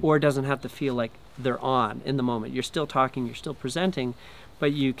 or doesn't have to feel like they're on in the moment. You're still talking, you're still presenting,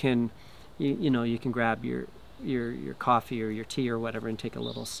 but you can, you know, you can grab your coffee or your tea or whatever and take a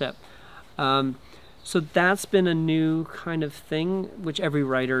little sip. So that's been a new kind of thing, which every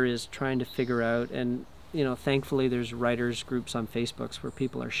writer is trying to figure out. And, you know, thankfully there's writers groups on Facebook where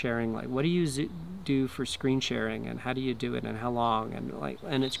people are sharing, like, what do you do for screen sharing, and how do you do it, and how long,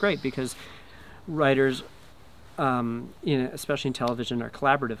 and it's great because writers, you know, especially in television, are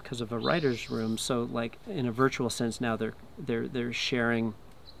collaborative because of a writer's room. So like in a virtual sense now, they're sharing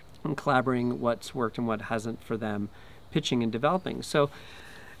and collaborating what's worked and what hasn't for them, pitching and developing. So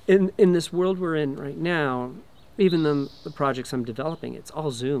in this world we're in right now, even the projects I'm developing, it's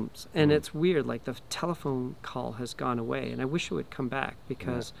all Zooms. And it's weird, like the telephone call has gone away, and I wish it would come back,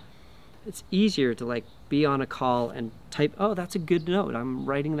 because it's easier to like be on a call and type, oh, that's a good note, I'm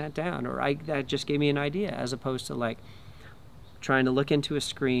writing that down, or that just gave me an idea, as opposed to like trying to look into a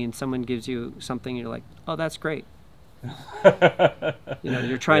screen, someone gives you something, you're like, oh, that's great.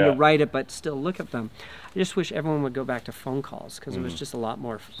 You're trying to write it, but still look at them. I just wish everyone would go back to phone calls, because it was just a lot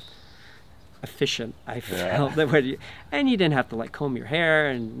more efficient, I felt. And you didn't have to like comb your hair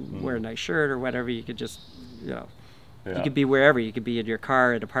and wear a nice shirt or whatever. You could just, you could be wherever. You could be in your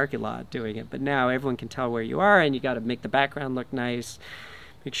car at a parking lot doing it. But now everyone can tell where you are, and you got to make the background look nice.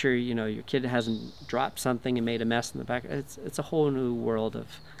 Make sure your kid hasn't dropped something and made a mess in the back. It's a whole new world of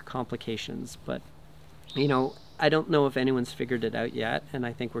complications. But I don't know if anyone's figured it out yet, and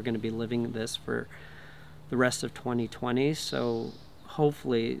I think we're going to be living this for the rest of 2020. So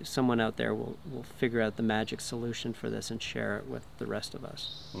hopefully someone out there will figure out the magic solution for this and share it with the rest of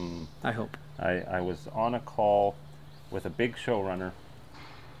us. I hope. I was on a call with a big showrunner.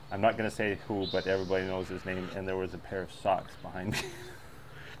 I'm not going to say who, but everybody knows his name, and there was a pair of socks behind me.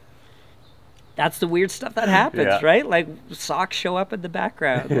 That's the weird stuff that happens, right? Like socks show up in the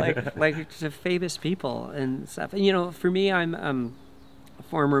background, like to famous people and stuff. And for me, I'm a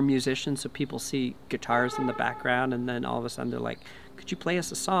former musician, so people see guitars in the background, and then all of a sudden they're like, "Could you play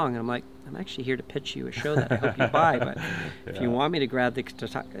us a song?" And I'm like, "I'm actually here to pitch you a show that I hope you buy, but if you want me to grab the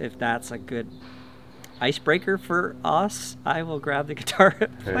guitar, if that's a good icebreaker for us, I will grab the guitar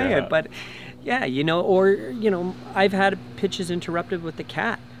and play it." But I've had pitches interrupted with the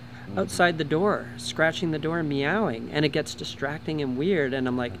cat outside the door, scratching the door and meowing, and it gets distracting and weird, and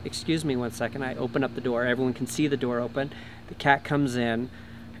I'm like, excuse me 1 second. I open up the door, everyone can see the door open, the cat comes in,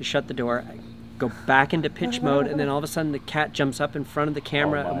 I shut the door, I go back into pitch mode, and then all of a sudden the cat jumps up in front of the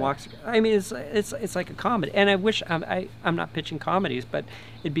camera and walks. I mean, it's like a comedy, and I wish I'm not pitching comedies, but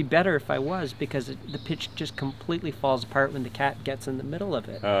it'd be better if I was, because the pitch just completely falls apart when the cat gets in the middle of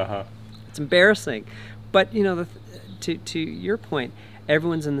it. It's embarrassing, but to your point,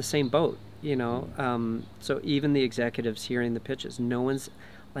 everyone's in the same boat, so even the executives hearing the pitches, no one's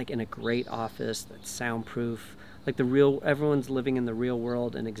like in a great office that's soundproof. Like everyone's living in the real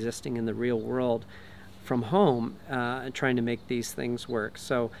world and existing in the real world from home, and trying to make these things work.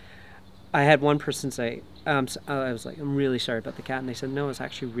 So I had one person say, I was like, "I'm really sorry about the cat," and they said, "No, it's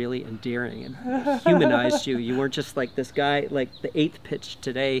actually really endearing and humanized you. You weren't just like this guy." Like the 8th pitch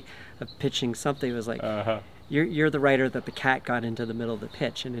today of pitching something was like, You're the writer that the cat got into the middle of the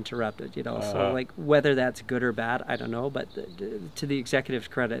pitch and interrupted, So like whether that's good or bad, I don't know. But to the executive's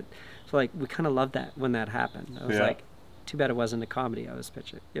credit, so like we kind of loved that when that happened. I was like, too bad it wasn't a comedy I was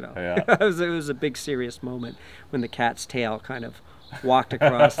pitching, It was a big serious moment when the cat's tail kind of walked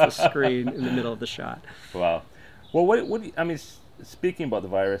across the screen in the middle of the shot. Wow. Well, what do you, speaking about the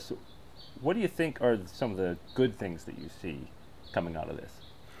virus, what do you think are some of the good things that you see coming out of this?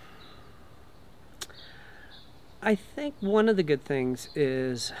 I think one of the good things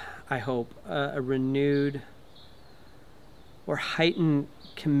is, I hope, a renewed or heightened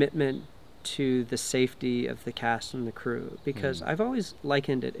commitment to the safety of the cast and the crew, because I've always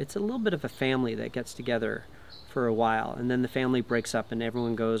likened it, it's a little bit of a family that gets together for a while, and then the family breaks up and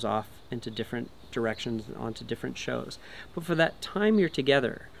everyone goes off into different directions onto different shows. But for that time you're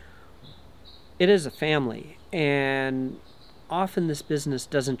together, it is a family, and often this business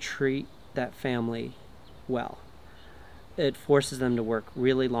doesn't treat that family well. It forces them to work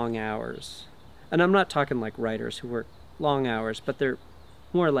really long hours. And I'm not talking like writers who work long hours, but they're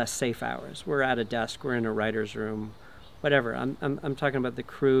more or less safe hours. We're at a desk, we're in a writer's room, whatever. I'm talking about the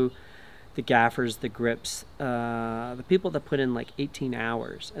crew, the gaffers, the grips, the people that put in like 18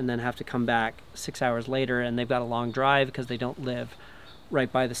 hours and then have to come back 6 hours later, and they've got a long drive because they don't live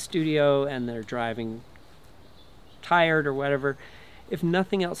right by the studio and they're driving tired or whatever. If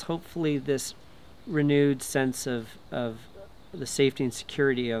nothing else, hopefully this renewed sense of the safety and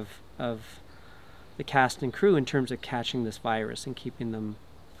security of the cast and crew in terms of catching this virus and keeping them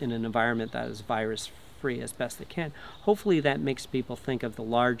in an environment that is virus free as best they can. Hopefully that makes people think of the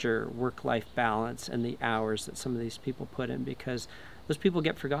larger work-life balance and the hours that some of these people put in, because those people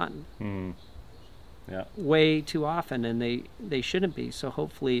get forgotten way too often, and they shouldn't be. So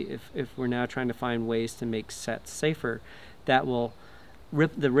hopefully if we're now trying to find ways to make sets safer, that will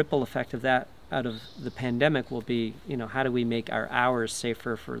the ripple effect of that out of the pandemic will be, how do we make our hours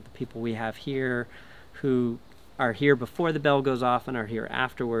safer for the people we have here, who are here before the bell goes off and are here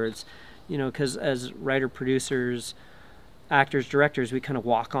afterwards, because as writer, producers, actors, directors, we kind of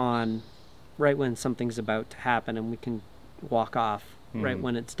walk on right when something's about to happen, and we can walk off right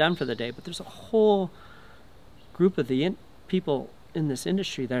when it's done for the day. But there's a whole group of the people in this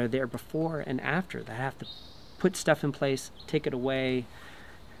industry that are there before and after, that have to put stuff in place, take it away,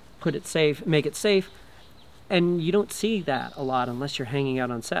 put it safe, make it safe. And you don't see that a lot unless you're hanging out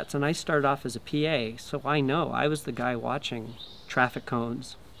on sets. And I started off as a PA, so I know I was the guy watching traffic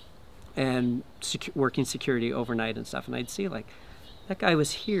cones and working security overnight and stuff. And I'd see, like, that guy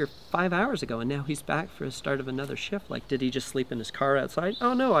was here 5 hours ago and now he's back for the start of another shift. Like, did he just sleep in his car outside?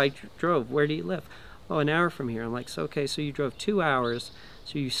 Oh no, I drove. Where do you live? Oh, an hour from here. I'm like, so okay, so you drove 2 hours,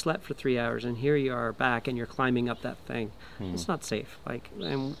 so you slept for 3 hours, and here you are back and you're climbing up that thing. It's not safe. Like,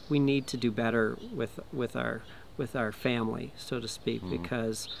 and we need to do better with our family, so to speak,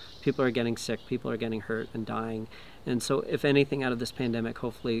 because people are getting sick, people are getting hurt and dying. And so if anything out of this pandemic,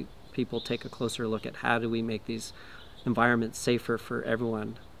 hopefully people take a closer look at how do we make these environments safer for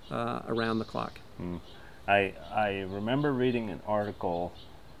everyone around the clock. I remember reading an article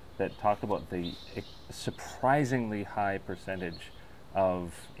that talked about the surprisingly high percentage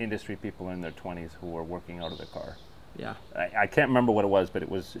of industry people in their 20s who were working out of their car. Yeah. I can't remember what it was, but it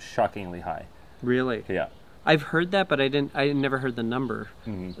was shockingly high. Really? Yeah. I've heard that, but I never heard the number.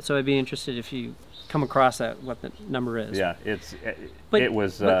 So I'd be interested if you come across that, what the number is. Yeah, But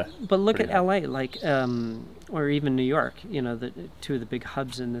look at pretty high. LA, like, or even New York, you know, the two of the big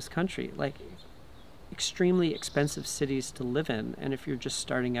hubs in this country, like extremely expensive cities to live in. And if you're just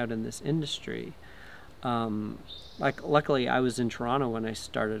starting out in this industry, like, luckily I was in Toronto when I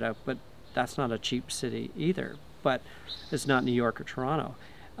started out, but that's not a cheap city either, but it's not New York or Toronto.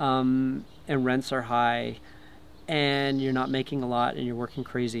 And rents are high, and you're not making a lot, and you're working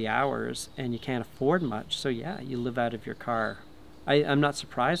crazy hours, and you can't afford much. So yeah, you live out of your car. I'm not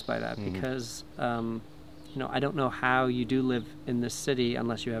surprised by that because, you know, I don't know how you do live in this city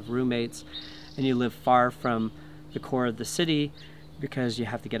unless you have roommates, and you live far from the core of the city because you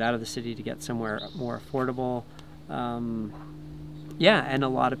have to get out of the city to get somewhere more affordable. Yeah, and a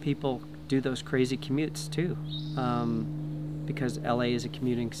lot of people do those crazy commutes too. Because LA is a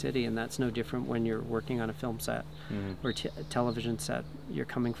commuting city, and that's no different when you're working on a film set or a television set. You're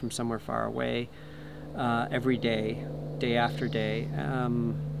coming from somewhere far away every day, day after day,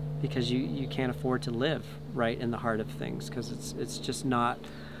 because you can't afford to live right in the heart of things, because it's just not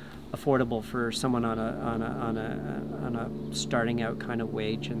affordable for someone on a starting out kind of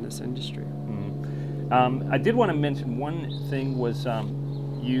wage in this industry. I did want to mention one thing was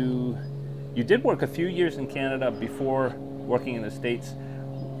you did work a few years in Canada before working in the States.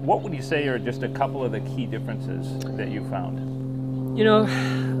 What would you say are just a couple of the key differences that you found? You know,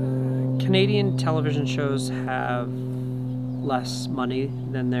 Canadian television shows have less money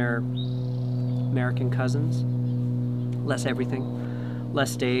than their American cousins. Less everything.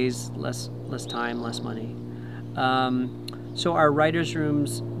 Less days, less time, less money. So our writers'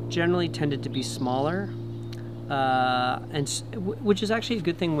 rooms generally tended to be smaller, which is actually a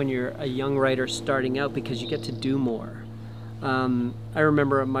good thing when you're a young writer starting out, because you get to do more. I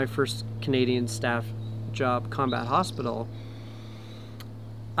remember my first Canadian staff job, Combat Hospital,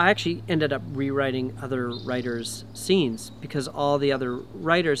 I actually ended up rewriting other writers' scenes because all the other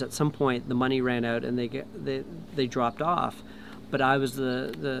writers, at some point, the money ran out and they dropped off. But I was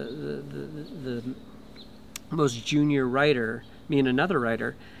the most junior writer, me and another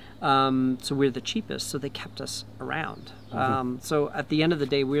writer, so we're the cheapest, so they kept us around. So at the end of the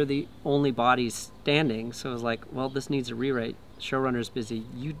day, we're the only bodies standing, so it was like, well, this needs a rewrite. Showrunner's busy,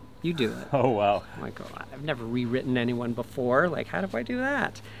 you do it. Oh, wow. I'm like, oh, I've never rewritten anyone before, like, how do I do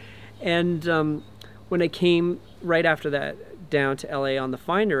that? And when I came right after that down to LA on The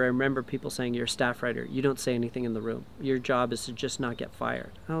Finder, I remember people saying, you're a staff writer, you don't say anything in the room, your job is to just not get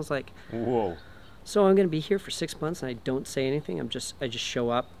fired. And I was like, whoa. So I'm going to be here for 6 months and I don't say anything. I just show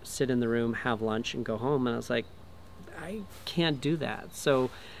up, sit in the room, have lunch, and go home. And I was like, I can't do that.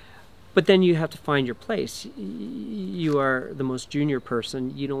 So, but then you have to find your place. You are the most junior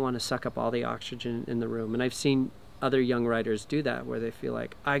person. You don't want to suck up all the oxygen in the room. And I've seen other young writers do that, where they feel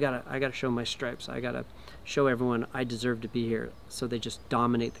like, I gotta show my stripes. I gotta show everyone I deserve to be here. So they just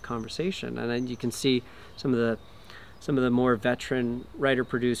dominate the conversation. And then you can see some of the more veteran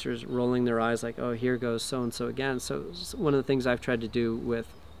writer-producers rolling their eyes like, oh, here goes so-and-so again. So one of the things I've tried to do with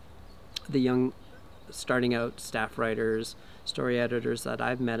the young starting out staff writers, story editors that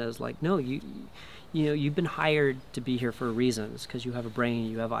I've met is like, no, you know, you've been hired to be here for reasons, because you have a brain,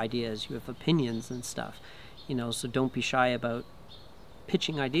 you have ideas, you have opinions and stuff, you know, so don't be shy about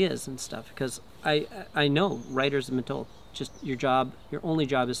pitching ideas and stuff, because I know writers have been told, just your only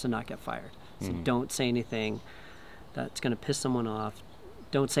job is to not get fired. So don't say anything that's going to piss someone off.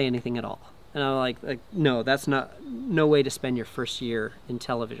 Don't say anything at all. And I'm like, no, that's no way to spend your first year in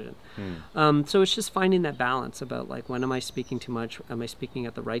television. So it's just finding that balance about like, when am I speaking too much? Am I speaking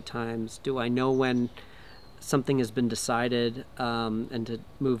at the right times? Do I know when something has been decided and to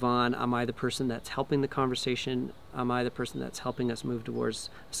move on? Am I the person that's helping the conversation? Am I the person that's helping us move towards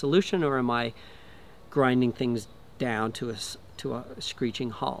a solution, or am I grinding things down to a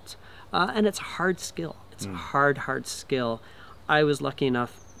screeching halt? And it's a hard skill. It's a hard skill. I was lucky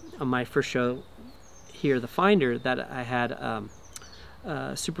enough on my first show here, The Finder, that I had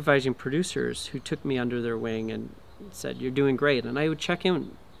supervising producers who took me under their wing and said, "You're doing great." And I would check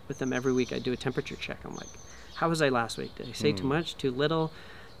in with them every week. I'd do a temperature check. I'm like, how was I last week? Did I say too much, too little?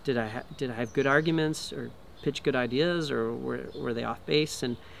 Did I have good arguments or pitch good ideas, or were they off base?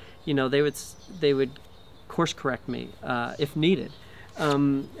 And they would course correct me if needed.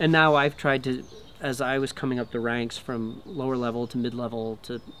 And now I've tried to, as I was coming up the ranks from lower level to mid-level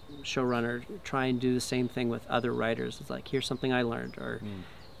to showrunner, try and do the same thing with other writers. It's like, here's something I learned, or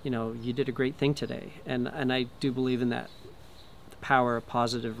you did a great thing today. And I do believe in that, the power of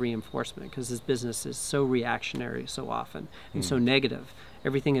positive reinforcement, because this business is so reactionary so often and so negative.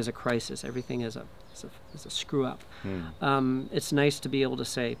 Everything is a crisis. Everything is a screw up. It's nice to be able to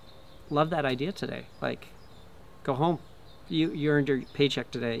say, love that idea today. Like, go home. You earned your paycheck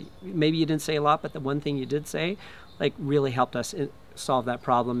today. Maybe you didn't say a lot, but the one thing you did say, like, really helped us solve that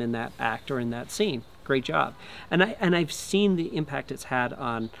problem in that act or in that scene. Great job. And I've seen the impact it's had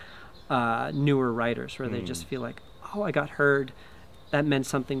on newer writers, where they just feel like, oh, I got heard. That meant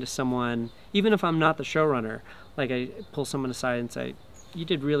something to someone. Even if I'm not the showrunner, like, I pull someone aside and say, you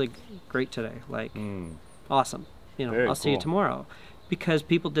did really great today. Like, awesome. Very I'll see you tomorrow. Because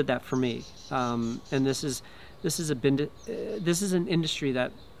people did that for me. And this is an industry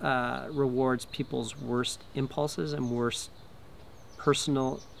that rewards people's worst impulses and worst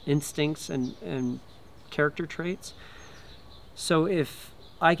personal instincts and character traits. So if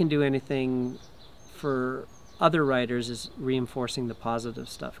I can do anything for other writers, is reinforcing the positive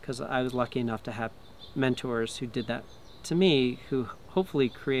stuff, because I was lucky enough to have mentors who did that to me, who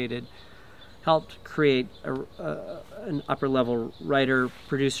hopefully helped create an upper level writer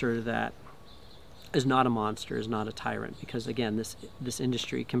producer that is not a monster, is not a tyrant, because again, this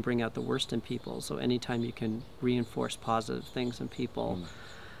industry can bring out the worst in people. So anytime you can reinforce positive things in people,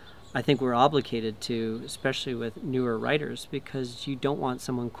 I think we're obligated to, especially with newer writers, because you don't want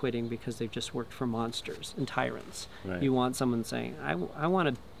someone quitting because they've just worked for monsters and tyrants. Right. You want someone saying, I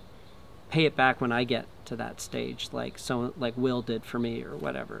want to pay it back when I get to that stage, like Will did for me, or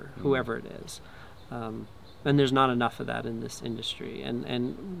whatever, whoever it is. And there's not enough of that in this industry.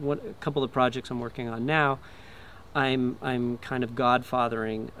 And what a couple of projects I'm working on now, I'm kind of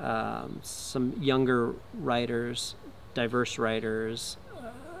godfathering some younger writers, diverse writers,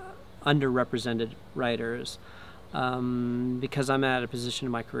 underrepresented writers, because I'm at a position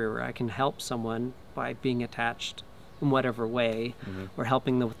in my career where I can help someone by being attached in whatever way, or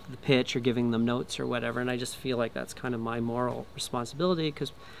helping them with the pitch, or giving them notes or whatever. And I just feel like that's kind of my moral responsibility,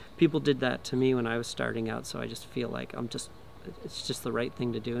 because people did that to me when I was starting out. So I just feel like it's just the right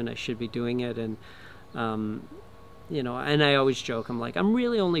thing to do, and I should be doing it. And and I always joke, I'm like, I'm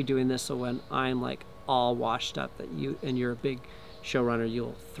really only doing this so when I'm like all washed up, that you're a big showrunner,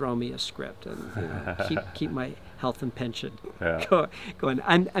 you'll throw me a script and keep my health and pension going.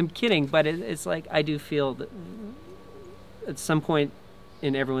 I'm kidding, but it's like, I do feel that at some point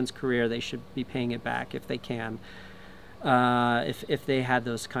in everyone's career, they should be paying it back if they can. If they had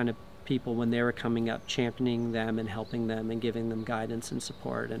those kind of people when they were coming up, championing them and helping them and giving them guidance and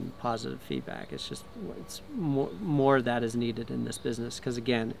support and positive feedback. It's more that is needed in this business, because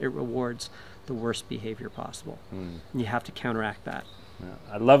again, it rewards the worst behavior possible. And you have to counteract that. Yeah.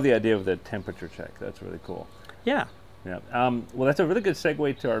 I love the idea of the temperature check. That's really cool. Yeah. Yeah. Well, that's a really good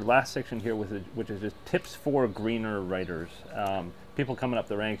segue to our last section here, which is just tips for greener writers. People coming up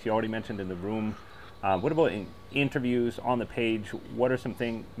the ranks. You already mentioned in the room. What about in interviews, on the page? What are some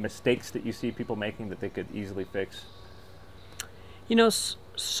mistakes that you see people making that they could easily fix?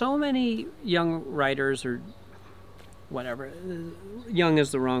 So many young writers, or whatever, young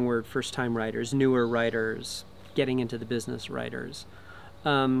is the wrong word, first-time writers, newer writers, getting into the business writers.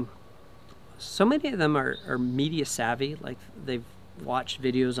 So many of them are media savvy, like they've watched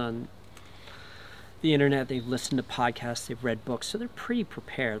videos on the internet, they've listened to podcasts, they've read books, so they're pretty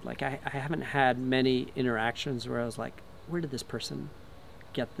prepared. Like I haven't had many interactions where I was like, where did this person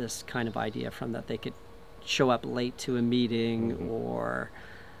get this kind of idea from, that they could show up late to a meeting or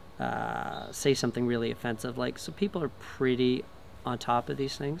say something really offensive. So people are pretty on top of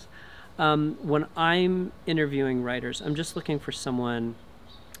these things. When I'm interviewing writers, I'm just looking for someone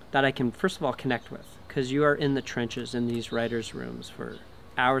that I can, first of all, connect with, because you are in the trenches in these writers' rooms for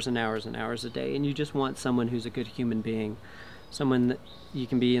hours and hours and hours a day, and you just want someone who's a good human being, someone that you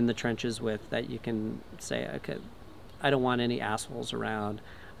can be in the trenches with, that you can say, okay, I don't want any assholes around,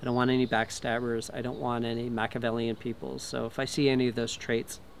 I don't want any backstabbers, I don't want any Machiavellian people. So if I see any of those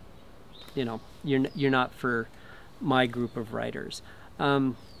traits, you know, you're not for my group of writers.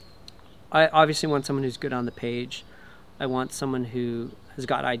 I obviously want someone who's good on the page. I want someone who has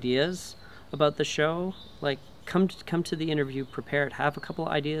got ideas about the show. Like, come to the interview prepared. Have a couple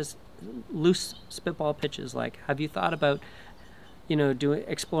of ideas, loose spitball pitches. Like, have you thought about, you know,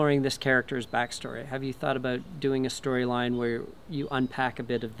 exploring this character's backstory? Have you thought about doing a storyline where you unpack a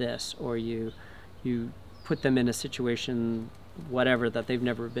bit of this, or you put them in a situation, whatever, that they've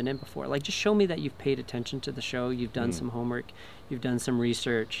never been in before? Like, just show me that you've paid attention to the show, you've done some homework, you've done some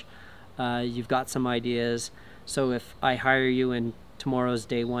research, you've got some ideas. So if I hire you and tomorrow's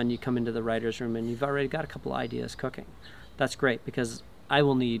day one, you come into the writer's room and you've already got a couple of ideas cooking, that's great, because I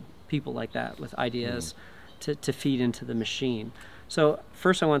will need people like that with ideas to feed into the machine. So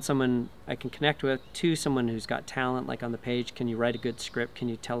first, I want someone I can connect with. Two, someone who's got talent, like on the page. Can you write a good script? Can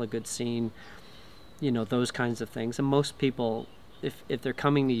you tell a good scene? You know, those kinds of things. And most people, if they're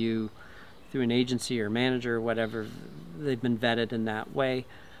coming to you through an agency or manager or whatever, they've been vetted in that way.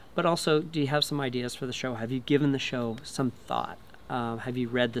 But also, do you have some ideas for the show? Have you given the show some thought? Have you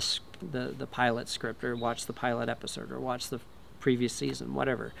read the pilot script, or watched the pilot episode, or watched the previous season,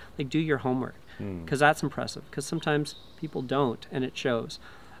 whatever? Like, do your homework, because that's impressive, because sometimes people don't, and it shows.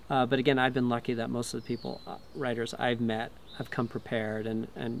 But again, I've been lucky that most of the people, writers I've met, have come prepared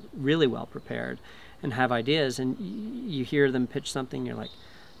and really well prepared, and have ideas, and you hear them pitch something, you're like,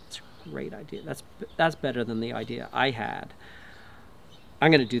 that's a great idea. That's better than the idea I had. I'm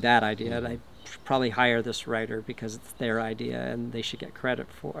going to do that idea, and I probably hire this writer because it's their idea and they should get credit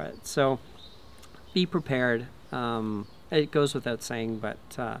for it. So be prepared. It goes without saying, but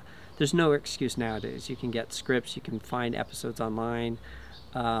there's no excuse nowadays. You can get scripts, you can find episodes online.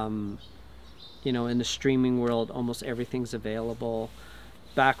 You know, in the streaming world, almost everything's available.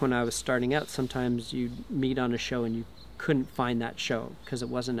 Back when I was starting out, sometimes you'd meet on a show and you couldn't find that show because it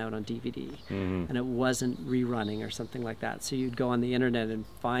wasn't out on DVD and it wasn't rerunning or something like that. So you'd go on the internet and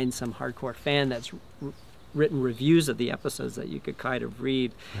find some hardcore fan that's written reviews of the episodes that you could kind of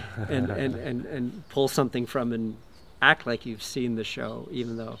read and pull something from and act like you've seen the show,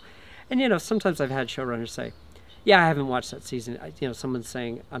 even though. And, you know, sometimes I've had showrunners say, yeah, I haven't watched that season. You know, someone's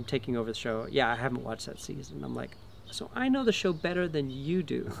saying, I'm taking over the show. Yeah, I haven't watched that season. I'm like, so I know the show better than you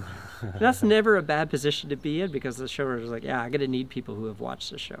do. That's never a bad position to be in, because the showrunner's like, yeah, I'm going to need people who have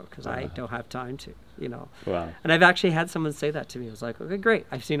watched the show, because I don't have time to, you know. Wow. And I've actually had someone say that to me. I was like, okay, great.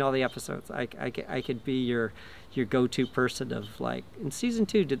 I've seen all the episodes. I could be your go-to person of, like, in season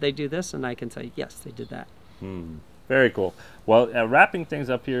 2, did they do this? And I can say, yes, they did that. Very cool. Well, wrapping things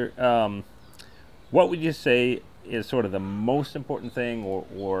up here, what would you say is sort of the most important thing,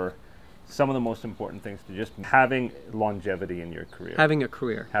 or some of the most important things to just having longevity in your career? Having a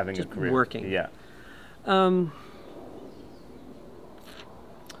career. Having just a career. Working. Yeah.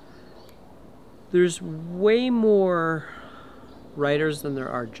 There's way more writers than there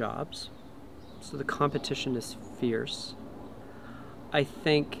are jobs, so the competition is fierce. I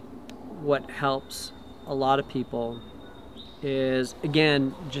think what helps a lot of people is,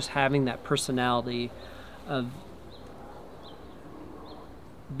 again, just having that personality of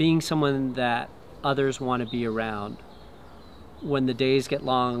being someone that others want to be around. When the days get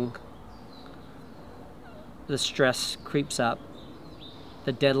long, the stress creeps up,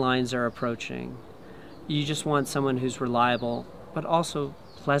 the deadlines are approaching. You just want someone who's reliable, but also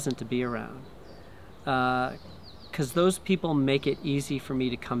pleasant to be around. Because those people make it easy for me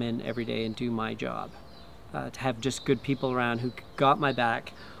to come in every day and do my job. To have just good people around who got my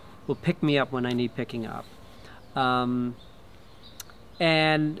back, will pick me up when I need picking up.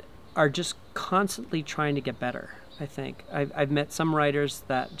 And are just constantly trying to get better, I think. I've met some writers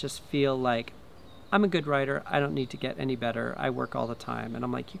that just feel like, I'm a good writer, I don't need to get any better, I work all the time. And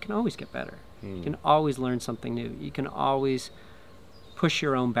I'm like, you can always get better. You can always learn something new. You can always push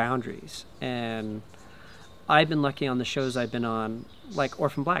your own boundaries. And I've been lucky on the shows I've been on, like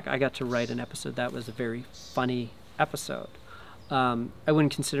Orphan Black. I got to write an episode that was a very funny episode. I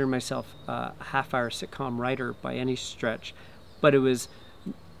wouldn't consider myself a half-hour sitcom writer by any stretch, but it was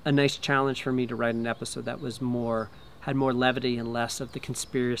a nice challenge for me to write an episode that was had more levity and less of the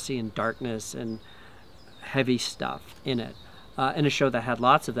conspiracy and darkness and heavy stuff in it. In a show that had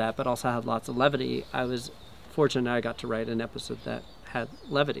lots of that, but also had lots of levity, I was fortunate I got to write an episode that had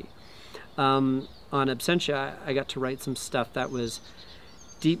levity. On Absentia, I got to write some stuff that was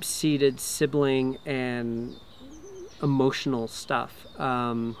deep-seated sibling and emotional stuff,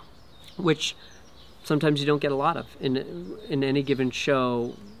 which sometimes you don't get a lot of in any given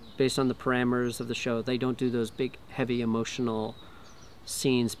show. Based on the parameters of the show, they don't do those big, heavy, emotional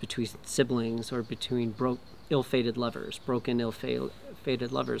scenes between siblings or between ill-fated lovers,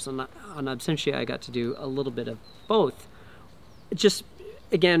 ill-fated lovers. On Absentia, I got to do a little bit of both. Just,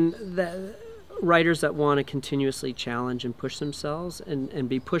 again, the writers that want to continuously challenge and push themselves and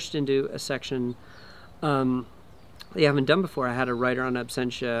be pushed into a section they haven't done before. I had a writer on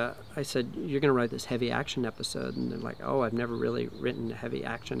Absentia. I said, you're going to write this heavy action episode. And they're like, oh, I've never really written a heavy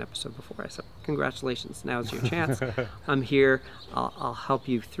action episode before. I said, congratulations. Now's your chance. I'm here. I'll help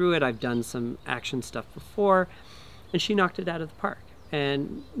you through it. I've done some action stuff before. And she knocked it out of the park.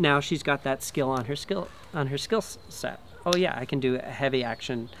 And now she's got that skill on her skill set. Oh, yeah, I can do a heavy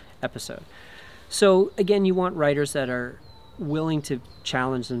action episode. So, again, you want writers that are willing to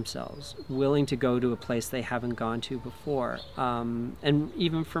challenge themselves, willing to go to a place they haven't gone to before. And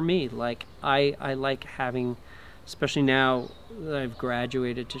even for me, like I like having, especially now that I've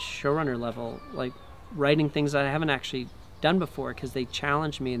graduated to showrunner level, like writing things that I haven't actually done before, because they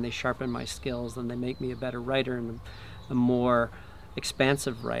challenge me and they sharpen my skills and they make me a better writer and a more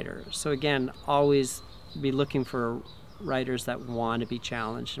expansive writer. So again, always be looking for writers that want to be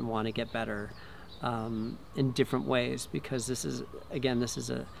challenged and want to get better in different ways, because this is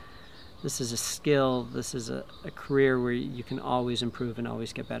a skill, this is a career where you can always improve and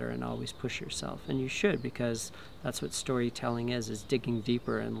always get better and always push yourself, and you should, because that's what storytelling is digging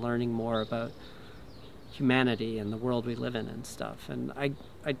deeper and learning more about humanity and the world we live in and stuff. And I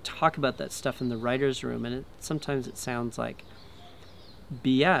talk about that stuff in the writer's room, and sometimes it sounds like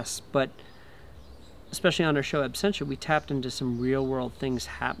BS, but especially on our show Absentia, we tapped into some real world things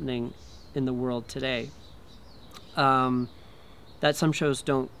happening in the world today that some shows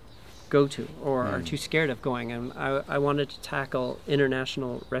don't go to or are too scared of going. And I wanted to tackle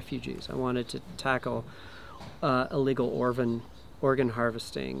international refugees. I wanted to tackle illegal organ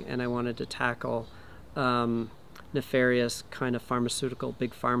harvesting, and I wanted to tackle nefarious kind of pharmaceutical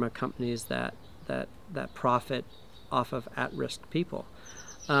big pharma companies that profit off of at-risk people.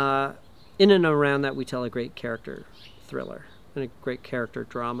 In and around that, we tell a great character thriller and a great character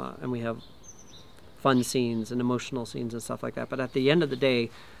drama, and we have fun scenes and emotional scenes and stuff like that. But at the end of the day,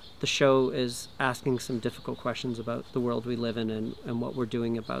 the show is asking some difficult questions about the world we live in and what we're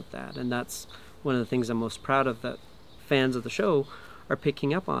doing about that. And that's one of the things I'm most proud of, that fans of the show are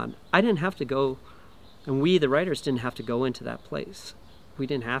picking up on. I didn't have to go, and we, the writers, didn't have to go into that place. We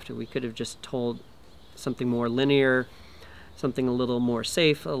didn't have to. We could have just told something more linear, something a little more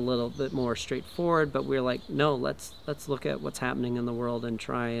safe, a little bit more straightforward, but we're like, no, let's look at what's happening in the world and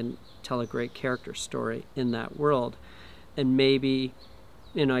try and tell a great character story in that world. And maybe,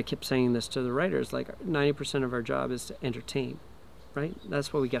 I kept saying this to the writers, like 90% of our job is to entertain, right?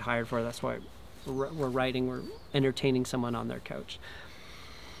 That's what we get hired for. That's why we're writing, we're entertaining someone on their couch.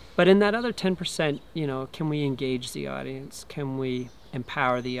 But in that other 10%, can we engage the audience? Can we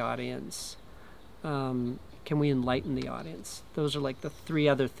empower the audience? Can we enlighten the audience? Those are like the three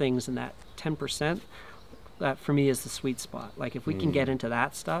other things in that 10% that for me is the sweet spot. Like if we can get into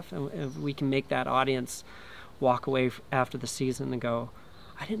that stuff, and if we can make that audience walk away after the season and go,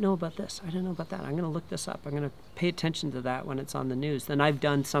 I didn't know about this, I didn't know about that, I'm going to look this up, I'm going to pay attention to that when it's on the news, then I've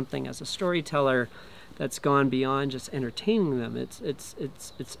done something as a storyteller that's gone beyond just entertaining them. It's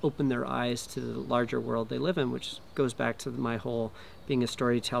opened their eyes to the larger world they live in, which goes back to my whole being a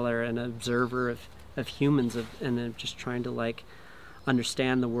storyteller and an observer of humans, and just trying to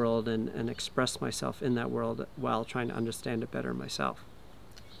understand the world and express myself in that world while trying to understand it better myself.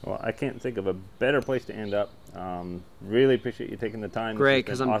 Well, I can't think of a better place to end up. Really appreciate you taking the time. Great,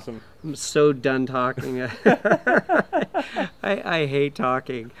 because awesome. I'm so done talking. I hate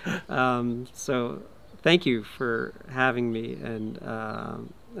talking. So thank you for having me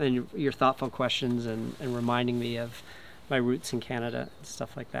and your thoughtful questions and reminding me of my roots in Canada and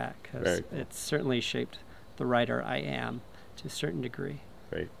stuff like that, because it's certainly shaped the writer I am to a certain degree.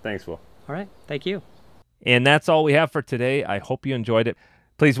 Great. Thanks, Will. All right. Thank you. And that's all we have for today. I hope you enjoyed it.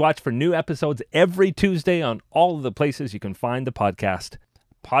 Please watch for new episodes every Tuesday on all of the places you can find the podcast.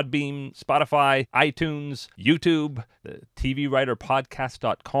 Podbean, Spotify, iTunes, YouTube, the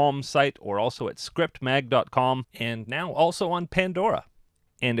TVWriterPodcast.com site, or also at scriptmag.com, and now also on Pandora.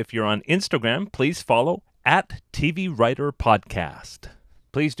 And if you're on Instagram, please follow at TV Writer Podcast.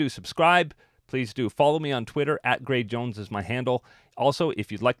 Please do subscribe. Please do follow me on Twitter. @GrayJones is my handle. Also,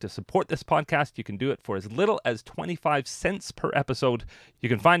 if you'd like to support this podcast, you can do it for as little as 25 cents per episode. You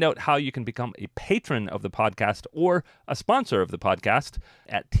can find out how you can become a patron of the podcast or a sponsor of the podcast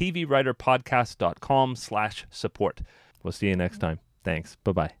at tvwriterpodcast.com/support. We'll see you next time. Thanks.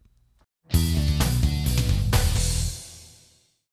 Bye-bye.